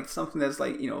 you know, like something that's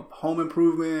like, you know, home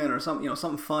improvement or something, you know,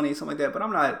 something funny, something like that. But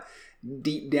I'm not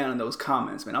deep down in those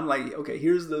comments, man. I'm like, okay,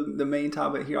 here's the main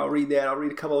topic here. I'll read that. I'll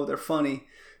read a couple of they're funny.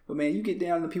 But man, you get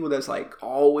down to people that's like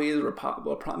always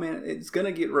man, it's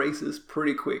gonna get racist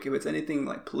pretty quick if it's anything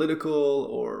like political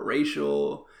or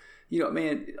racial. You know,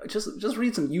 man, just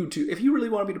read some YouTube. If you really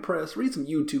want to be depressed, read some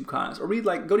YouTube comments, or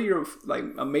go to your like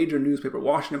a major newspaper,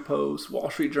 Washington Post, Wall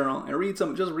Street Journal, and read some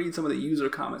of the user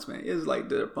comments, man. It is like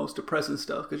the most depressing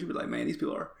stuff, because you'd be like, man, these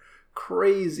people are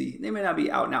crazy. They may not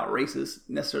be out and out racist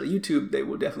necessarily. YouTube, they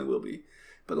definitely will be,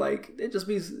 but like it just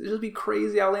be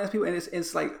crazy outlandish people, and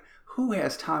it's like, who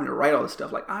has time to write all this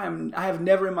stuff? Like I have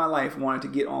never in my life wanted to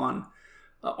get on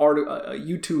a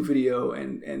YouTube video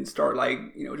and start like,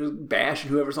 you know, just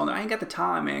bashing whoever's on there. I ain't got the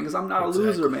time, man, because I'm not a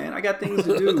loser, man. I got things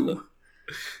to do.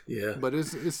 Yeah, but it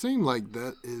seemed like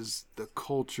that is the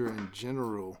culture in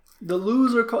general. The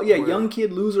loser culture, young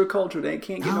kid loser culture. They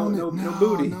can't get no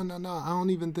booty. No. I don't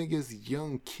even think it's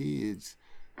young kids.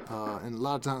 And a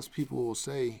lot of times people will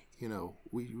say, you know,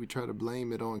 we try to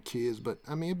blame it on kids, but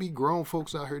I mean, it'd be grown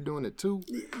folks out here doing it too.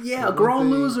 Yeah,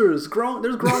 grown losers.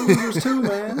 There's grown losers too,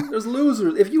 man. There's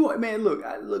losers. If you, man, look,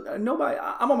 nobody.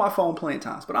 I'm on my phone plenty of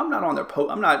times, but I'm not on their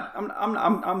post.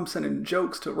 I'm sending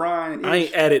jokes to Ryan. And I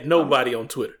ain't added nobody on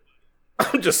Twitter.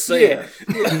 I'm just saying.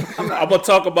 Yeah, I'm gonna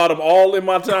talk about them all in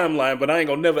my timeline, but I ain't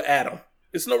gonna never add them.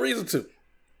 It's no reason to.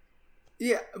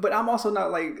 Yeah, but I'm also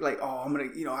not like oh, I'm gonna,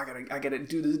 you know, I gotta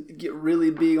do this, get really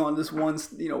big on this one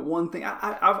thing.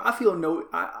 I feel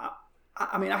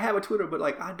I mean, I have a Twitter, but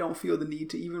like I don't feel the need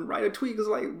to even write a tweet, because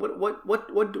like what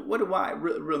do I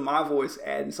really my voice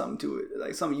adding something to it,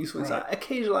 like something useful inside. Right.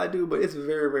 Occasionally I do, but it's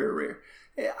very, very rare.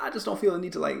 I just don't feel the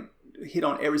need to like hit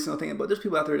on every single thing. But there's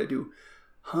people out there that do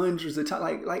hundreds of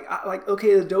times. Like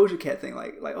okay, the Doja Cat thing.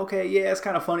 Like okay, yeah, it's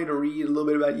kind of funny to read a little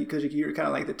bit about you because you hear kind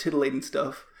of like the titillating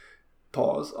stuff.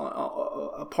 Pause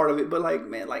a part of it, but like,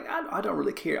 man, like I don't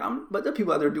really care. But there are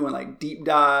people out there doing like deep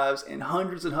dives and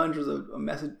hundreds of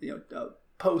message,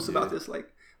 posts about this. Like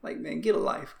man, get a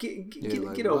life,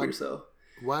 get over yourself.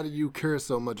 Why do you care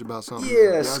so much about something?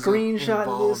 Yeah,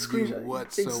 screenshot this,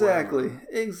 screenshot.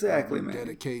 Exactly, man.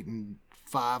 Dedicating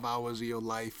 5 hours of your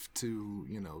life to,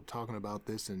 you know, talking about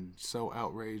this and so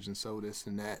outraged and so this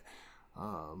and that.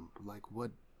 Like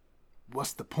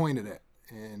what's the point of that?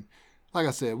 And like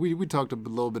I said, we talked a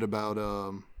little bit about,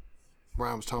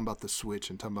 Ryan was talking about the Switch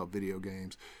and talking about video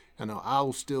games. I know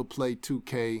I'll still play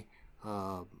 2K,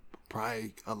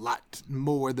 probably a lot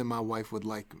more than my wife would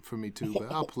like for me to, but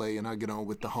I'll play and I'll get on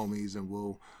with the homies and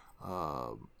we'll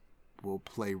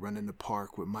play Run in the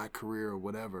Park with my career or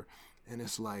whatever. And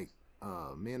it's like,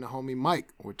 me and the homie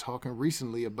Mike were talking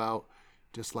recently about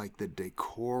just like the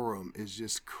decorum is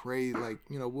just crazy. Like,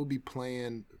 you know, we'll be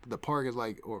playing, the park is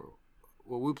like,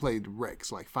 we played Rex,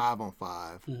 like 5-on-5.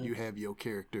 Mm-hmm. You have your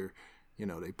character, you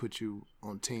know, they put you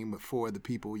on team with 4 other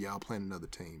people, y'all playing another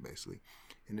team, basically.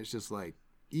 And it's just like,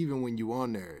 even when you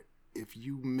on there, if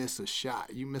you miss a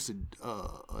shot, you miss a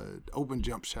open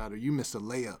jump shot, or you miss a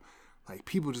layup, like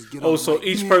people just get on. So like,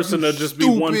 each person will just be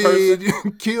one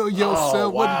person? Kill yourself. Oh, wow.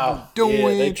 What are you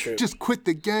doing? Yeah, just quit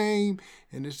the game.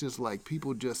 And it's just like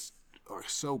people just are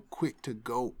so quick to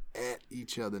go at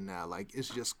each other now. Like, it's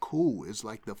just cool. It's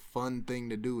like the fun thing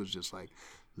to do is just like,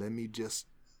 let me just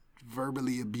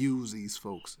verbally abuse these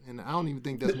folks. And I don't even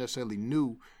think that's necessarily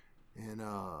new. And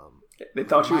they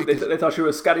thought you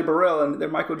were Scotty Burrell and they're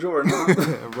Michael Jordan.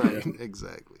 Right,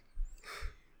 exactly.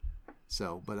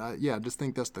 So, but I just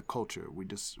think that's the culture.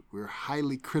 We're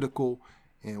highly critical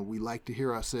and we like to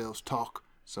hear ourselves talk.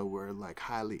 So we're like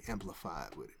highly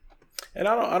amplified with it. And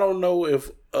I don't know if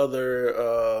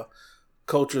other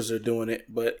cultures are doing it,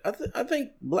 but I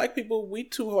think black people, we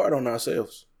too hard on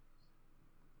ourselves.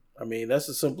 I mean, that's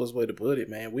the simplest way to put it,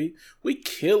 man. We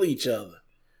kill each other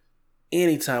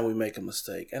anytime we make a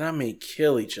mistake, and I mean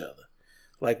kill each other.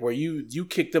 Like where you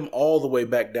kick them all the way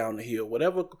back down the hill.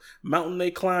 Whatever mountain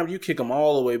they climb, you kick them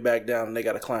all the way back down and they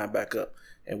got to climb back up.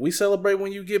 And we celebrate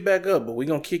when you get back up, but we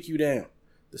going to kick you down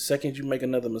the second you make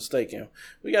another mistake. And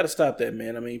we got to stop that,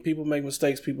 man. I mean, people make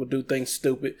mistakes. People do things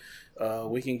stupid.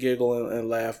 We can giggle and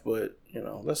laugh, but,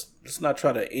 let's not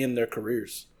try to end their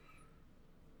careers.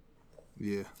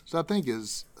 Yeah. So I think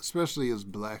especially as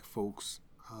black folks,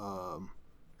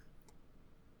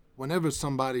 whenever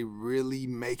somebody really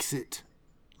makes it,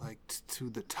 like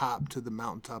to the top, to the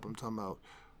mountaintop, I'm talking about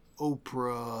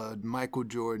Oprah, Michael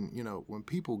Jordan, when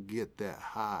people get that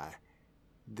high,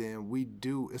 then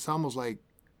it's almost like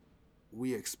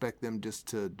we expect them just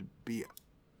to be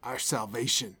our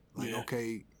salvation. Like,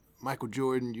 okay, Michael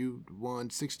Jordan, you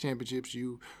won 6 championships,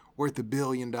 you worth $1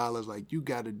 billion. Like, you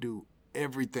got to do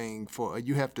everything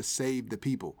you have to save the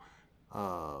people.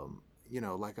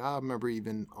 Like I remember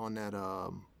even on that,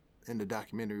 in the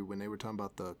documentary when they were talking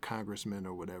about the congressman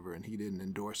or whatever, and he didn't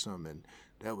endorse him, and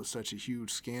that was such a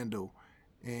huge scandal.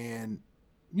 And,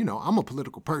 I'm a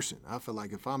political person. I feel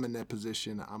like if I'm in that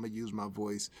position, I'm going to use my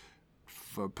voice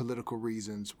for political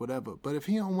reasons, whatever. But if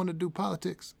he don't want to do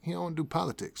politics, he don't do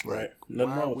politics. Like, right.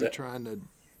 Nothing wrong with that. Why are we trying to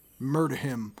murder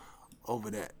him over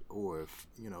that? Or if,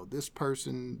 this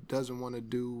person doesn't want to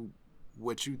do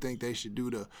what you think they should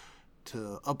do to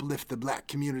uplift the black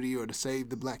community or to save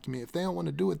the black community. If they don't want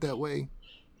to do it that way,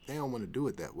 they don't want to do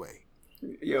it that way.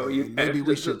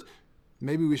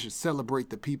 Maybe we should celebrate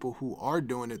the people who are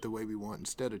doing it the way we want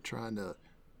instead of trying to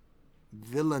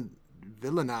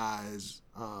villainize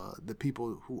the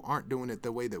people who aren't doing it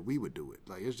the way that we would do it.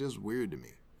 Like, it's just weird to me.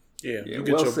 Yeah, you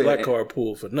get your black card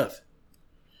pulled for nothing.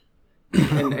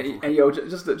 and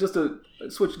just to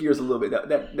switch gears a little bit,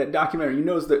 that documentary, you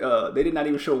notice that they did not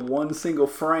even show one single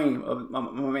frame of my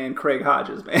man Craig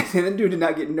Hodges, man. And that dude did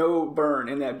not get no burn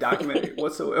in that documentary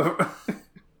whatsoever,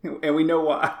 and we know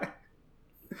why.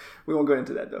 We won't go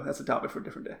into that though. That's a topic for a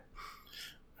different day.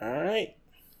 All right.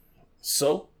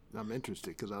 So I'm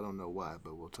interested because I don't know why,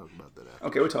 but we'll talk about that after.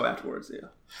 Okay, we'll talk afterwards. Yeah.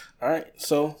 All right.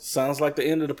 So sounds like the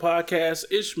end of the podcast.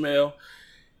 Ishmael,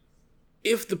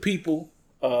 if the people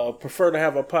prefer to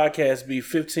have a podcast be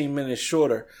 15 minutes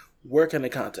shorter, where can they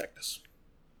contact us?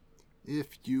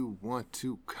 If you want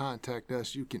to contact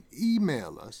us, you can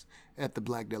email us at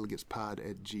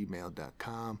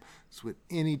theblackdelegatespod@gmail.com. So with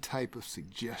any type of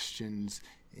suggestions,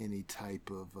 any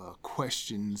type of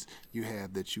questions you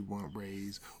have that you want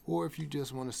raised, or if you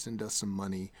just want to send us some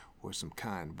money or some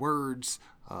kind words,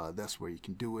 that's where you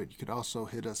can do it. You could also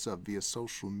hit us up via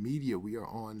social media. We are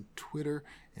on Twitter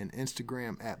and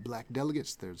Instagram at Black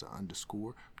Delegates. There's an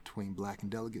underscore between Black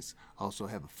and Delegates. Also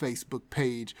have a Facebook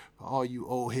page for all you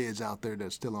old heads out there that are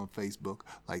still on Facebook,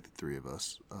 like the three of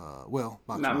us.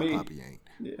 Boxman Poppy ain't,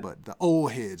 but the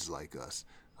old heads like us.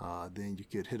 Then you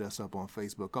could hit us up on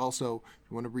Facebook. Also, if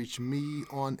you want to reach me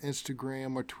on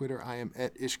Instagram or Twitter, I am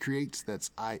at IshCreates.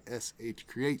 That's ISH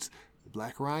Creates. The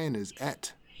Black Ryan is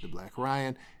at The Black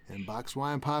Ryan, and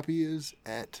Boxwine Poppy is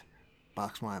at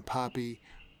Boxwine Poppy.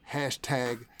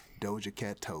 Hashtag Doja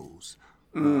Cat Toes.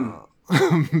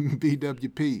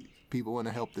 BWP. People want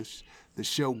to help the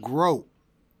show grow.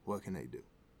 What can they do?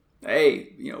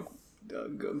 Hey,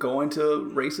 go into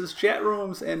racist chat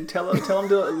rooms and tell them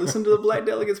to listen to the Black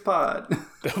Delegates pod.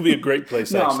 That would be a great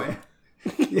place, actually. Man.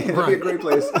 Yeah, that'd be a great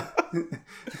place.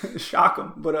 Shock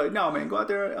them. But no, man, go out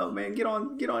there, man, get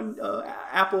on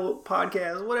Apple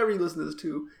Podcasts, whatever you listen to this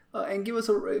to, and give us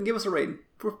a rating.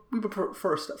 We prefer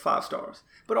first 5 stars,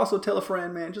 but also tell a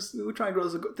friend, man. We're trying to grow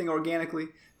this thing organically.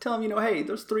 Tell them, hey,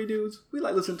 there's 3 dudes. We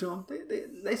like listening to them.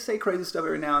 They say crazy stuff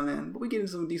every now and then, but we get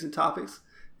into some decent topics.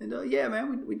 And yeah,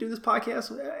 man, we do this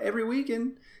podcast every week,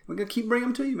 and we're gonna keep bringing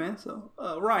them to you, man. So,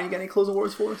 Ryan, you got any closing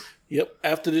words for us? Yep.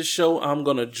 After this show, I'm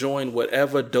gonna join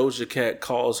whatever Doja Cat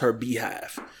calls her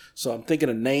beehive. So I'm thinking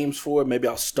of names for it. Maybe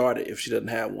I'll start it if she doesn't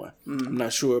have one. I'm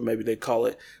not sure. Maybe they call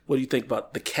it. What do you think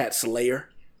about the Cat's Lair,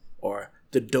 or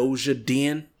the Doja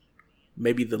Den?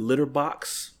 Maybe the Litter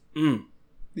Box. You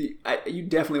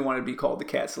definitely want to be called the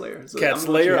Cat Slayer. So Cat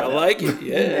Slayer, I like it.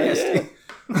 Yeah.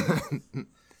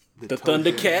 The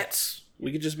Thundercats.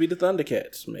 We could just be the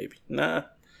Thundercats, maybe. Nah,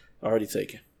 already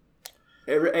taken.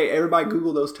 Everybody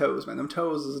Google those toes, man. Them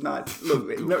toes is not... Look,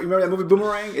 remember that movie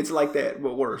Boomerang? It's like that,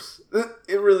 but worse.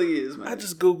 It really is, man. I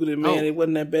just Googled it, man. It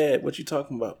wasn't that bad. What you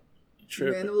talking about?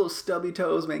 Man, the little stubby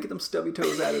toes, man. Get them stubby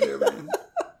toes out of there, man.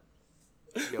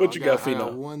 What you got, Pheno? I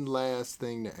got one last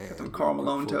thing to add. Them Karl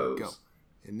Malone toes.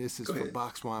 And this is for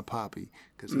Boxwine Poppy,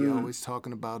 because he always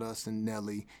talking about us and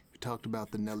Nelly. We talked about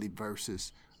the Nelly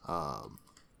verses.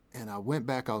 And I went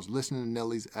back, I was listening to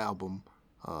Nelly's album,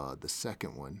 the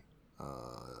second one,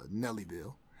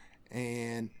 Nellyville,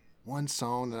 and one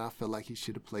song that I feel like he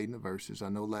should have played in the verses. I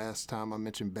know last time I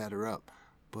mentioned Batter Up,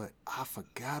 but I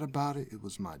forgot about it. It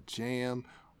was my jam.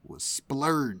 Was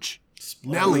Splurge.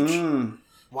 Nelly.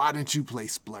 Why didn't you play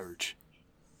Splurge?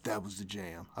 That was the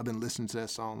jam. I've been listening to that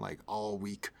song like all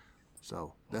week.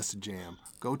 So that's the jam.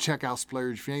 Go check out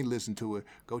Splurge. If you ain't listened to it,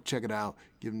 go check it out.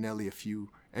 Give Nelly a few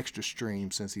extra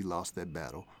streams since he lost that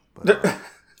battle. But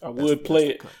I would play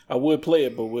it. I would play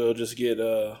it, but we'll just get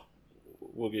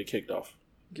kicked off.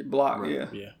 Get blocked,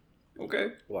 right. Yeah.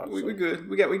 Okay. Blocked, We good.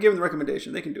 We give them the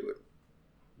recommendation. They can do it.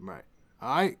 Right.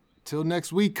 All right. Till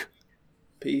next week.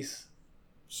 Peace.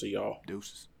 See y'all.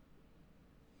 Deuces.